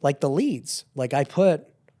like the leads, like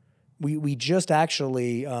we just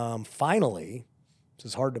actually finally, this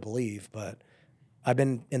is hard to believe, but I've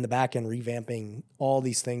been in the back end revamping all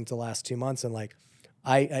these things the last 2 months. And like,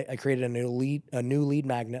 I created a new lead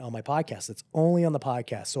magnet on my podcast. It's only on the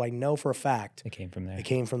podcast. So I know for a fact it came from there. It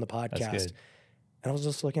came from the podcast. That's good. And I was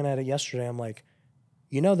just looking at it yesterday. I'm like,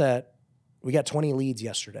 that we got 20 leads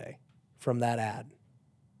yesterday from that ad.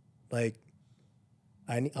 Like,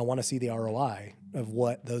 I want to see the ROI of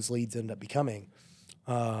what those leads end up becoming.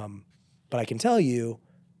 But I can tell you,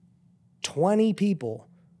 20 people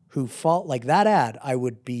who fall like that ad, I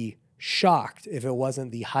would be shocked if it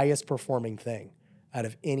wasn't the highest performing thing out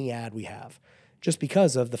of any ad we have, just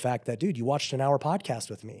because of the fact that, dude, you watched an hour podcast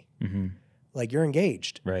with me. Like, you're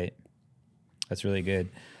engaged. Right. That's really good.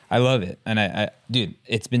 I love it. And I, dude,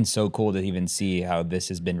 it's been so cool to even see how this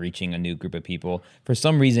has been reaching a new group of people. For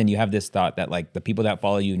some reason, you have this thought that like the people that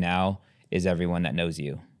follow you now is everyone that knows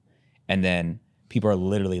you. And then people are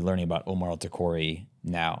literally learning about Omar Al-Takori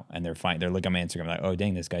now. And they're looking at my Instagram like, oh,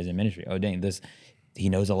 dang, this guy's in ministry. Oh, dang, he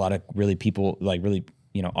knows a lot of really people, like really,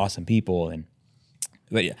 awesome people.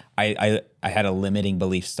 But yeah, I had a limiting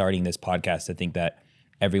belief starting this podcast to think that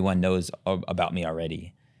everyone knows about me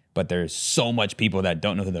already. But there's so much people that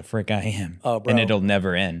don't know who the frick I am. Oh, bro. And it'll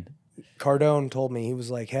never end. Cardone told me, he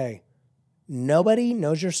was like, hey, nobody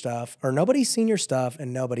knows your stuff, or nobody's seen your stuff,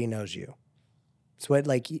 and nobody knows you. It's what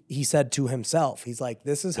like he said to himself. He's like,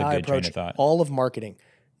 this is how I approach all of marketing.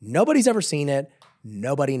 Nobody's ever seen it.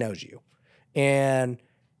 Nobody knows you. And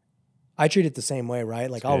I treat it the same way,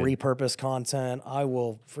 right? Like, I'll repurpose content. I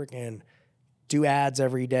will freaking do ads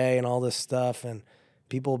every day and all this stuff. And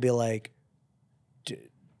people will be like,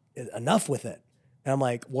 enough with it. And I'm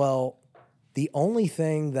like, well, the only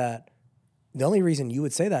reason you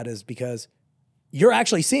would say that is because you're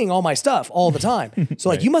actually seeing all my stuff all the time. So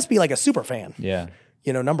like, you must be like a super fan. Yeah.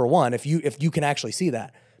 Number one, if you can actually see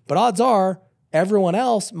that. But odds are everyone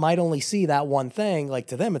else might only see that one thing. Like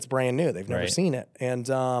to them, it's brand new. They've never seen it. And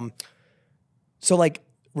so like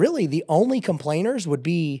really the only complainers would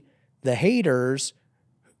be the haters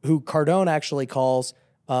who Cardone actually calls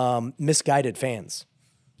misguided fans.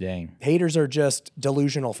 Dang. Haters are just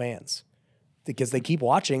delusional fans because they keep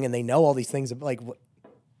watching and they know all these things. Like,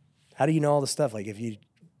 how do you know all this stuff? Like if you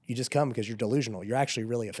just come because you're delusional, you're actually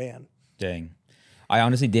really a fan. Dang. I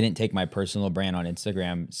honestly didn't take my personal brand on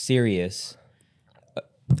Instagram serious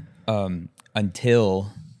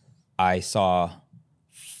until I saw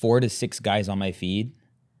 4 to 6 guys on my feed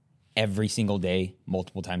every single day,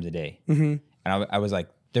 multiple times a day. Mm-hmm. And I was like,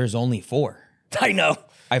 there's only 4. I know.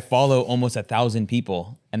 I follow almost 1,000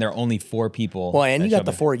 people and there are only 4 people. Well, and you got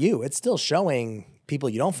the For You. It's still showing people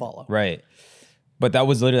you don't follow. Right. But that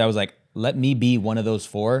was literally, I was like, let me be one of those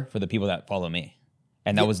 4 for the people that follow me.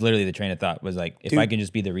 And that was literally the train of thought was like, if I can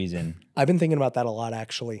just be the reason. I've been thinking about that a lot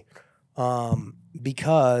actually.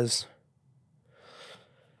 Because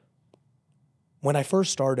when I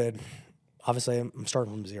first started, obviously I'm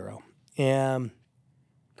starting from zero. And,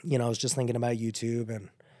 you know, I was just thinking about YouTube and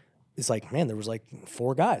it's like, man, there was like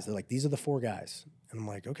 4 guys. They're like, these are the 4 guys. And I'm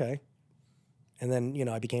like, okay. And then, you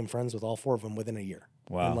know, I became friends with all 4 of them within a year.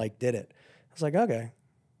 Wow. And like did it. I was like, okay,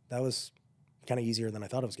 that was kind of easier than I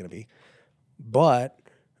thought it was going to be. But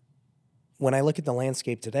when I look at the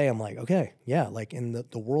landscape today, I'm like, okay, yeah, like in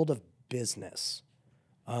the world of business,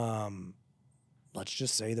 let's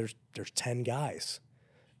just say there's 10 guys.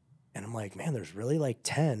 And I'm like, man, there's really like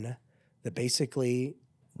 10 that basically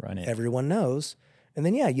Run it. Everyone knows. And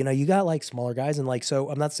then, yeah, you know, you got like smaller guys. And like, so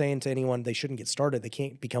I'm not saying to anyone they shouldn't get started. They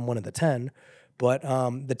can't become one of the 10. But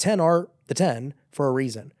the 10 are the 10 for a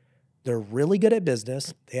reason. They're really good at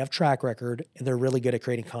business. They have track record. And they're really good at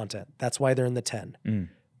creating content. That's why they're in the 10. Mm.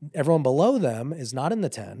 Everyone below them is not in the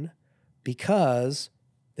 10 because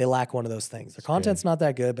they lack one of those things. Their content's not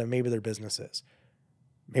that good, but maybe their business is.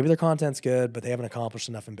 Maybe their content's good, but they haven't accomplished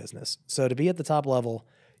enough in business. So to be at the top level,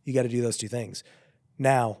 you got to do those 2 things.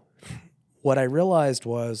 Now, what I realized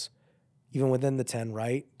was even within the 10,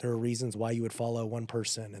 right, there are reasons why you would follow one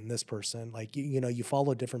person and this person. Like, you know, you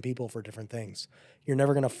follow different people for different things. You're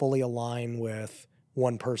never going to fully align with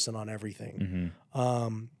one person on everything.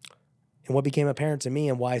 Mm-hmm. And what became apparent to me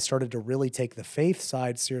and why I started to really take the faith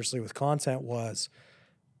side seriously with content was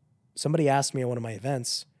somebody asked me at one of my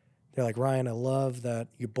events, they're like, Ryan, I love that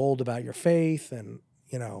you're bold about your faith and,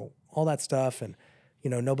 you know, all that stuff. And,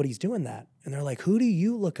 you know, nobody's doing that. And they're like, who do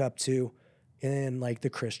you look up to in like the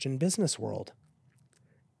Christian business world?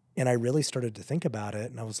 And I really started to think about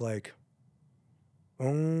it. And I was like,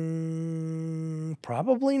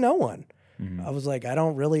 probably no one. Mm-hmm. I was like, I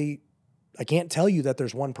can't tell you that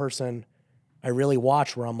there's one person I really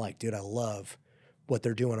watch where I'm like, dude, I love what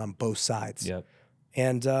they're doing on both sides. Yep.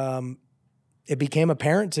 And it became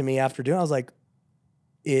apparent to me after doing it. I was like,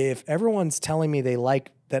 if everyone's telling me they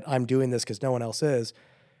like that I'm doing this because no one else is,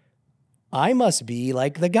 I must be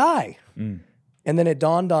like the guy. Mm. And then it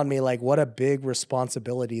dawned on me like what a big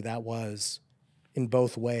responsibility that was in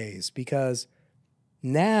both ways, because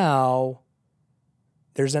now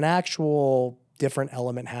there's an actual different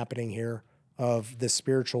element happening here of this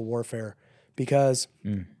spiritual warfare, because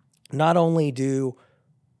not only do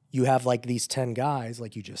you have like these 10 guys,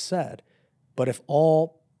 like you just said, but if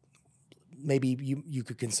maybe you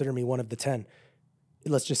could consider me one of the 10,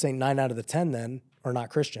 let's just say 9 out of the 10 then are not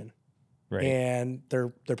Christian. Right. And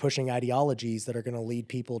they're pushing ideologies that are going to lead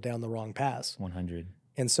people down the wrong paths. 100.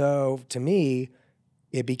 And so to me,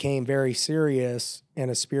 it became very serious in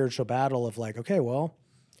a spiritual battle of like, okay, well,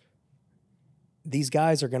 these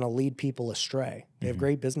guys are going to lead people astray. They have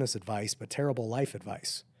great business advice, but terrible life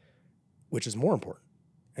advice, which is more important.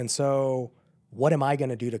 And so what am I going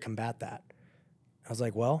to do to combat that? I was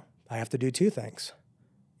like, well, I have to do 2 things.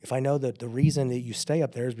 If I know that the reason that you stay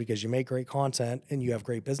up there is because you make great content and you have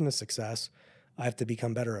great business success, I have to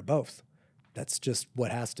become better at both. That's just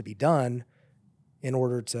what has to be done in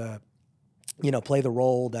order to, you know, play the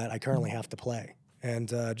role that I currently have to play. And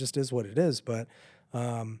just is what it is. But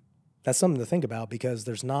that's something to think about, because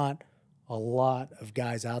there's not a lot of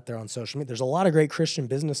guys out there on social media. There's a lot of great Christian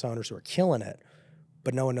business owners who are killing it,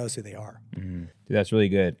 but no one knows who they are. Mm-hmm. Dude, that's really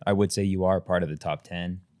good. I would say you are part of the top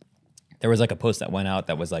 10. There was like a post that went out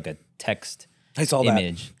that was like a text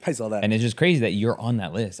image. I saw that. And it's just crazy that you're on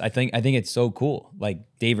that list. I think it's so cool. Like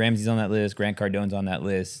Dave Ramsey's on that list. Grant Cardone's on that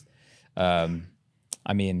list.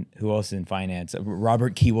 I mean, who else in finance?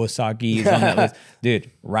 Robert Kiyosaki is on that list.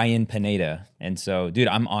 Dude, Ryan Pineda. And so, dude,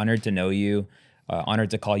 I'm honored to know you.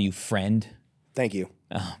 Honored to call you friend. Thank you.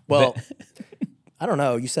 Well, I don't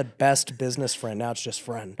know. You said best business friend. Now it's just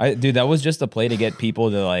friend. Dude, that was just a play to get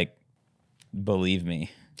people to like believe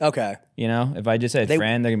me. Okay. You know, if I just said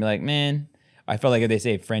friend, they're gonna be like, man. I felt like if they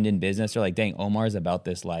say friend in business, they're like, dang, Omar's about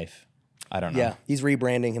this life. I don't know. Yeah, he's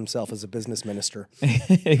rebranding himself as a business minister.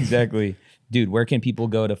 Exactly. Dude, where can people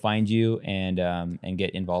go to find you and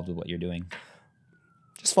get involved with what you're doing?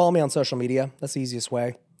 Just follow me on social media. That's the easiest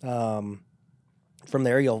way. From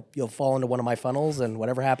there, you'll fall into one of my funnels, and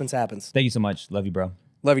whatever happens, happens. Thank you so much. Love you, bro.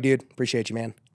 Love you, dude. Appreciate you, man.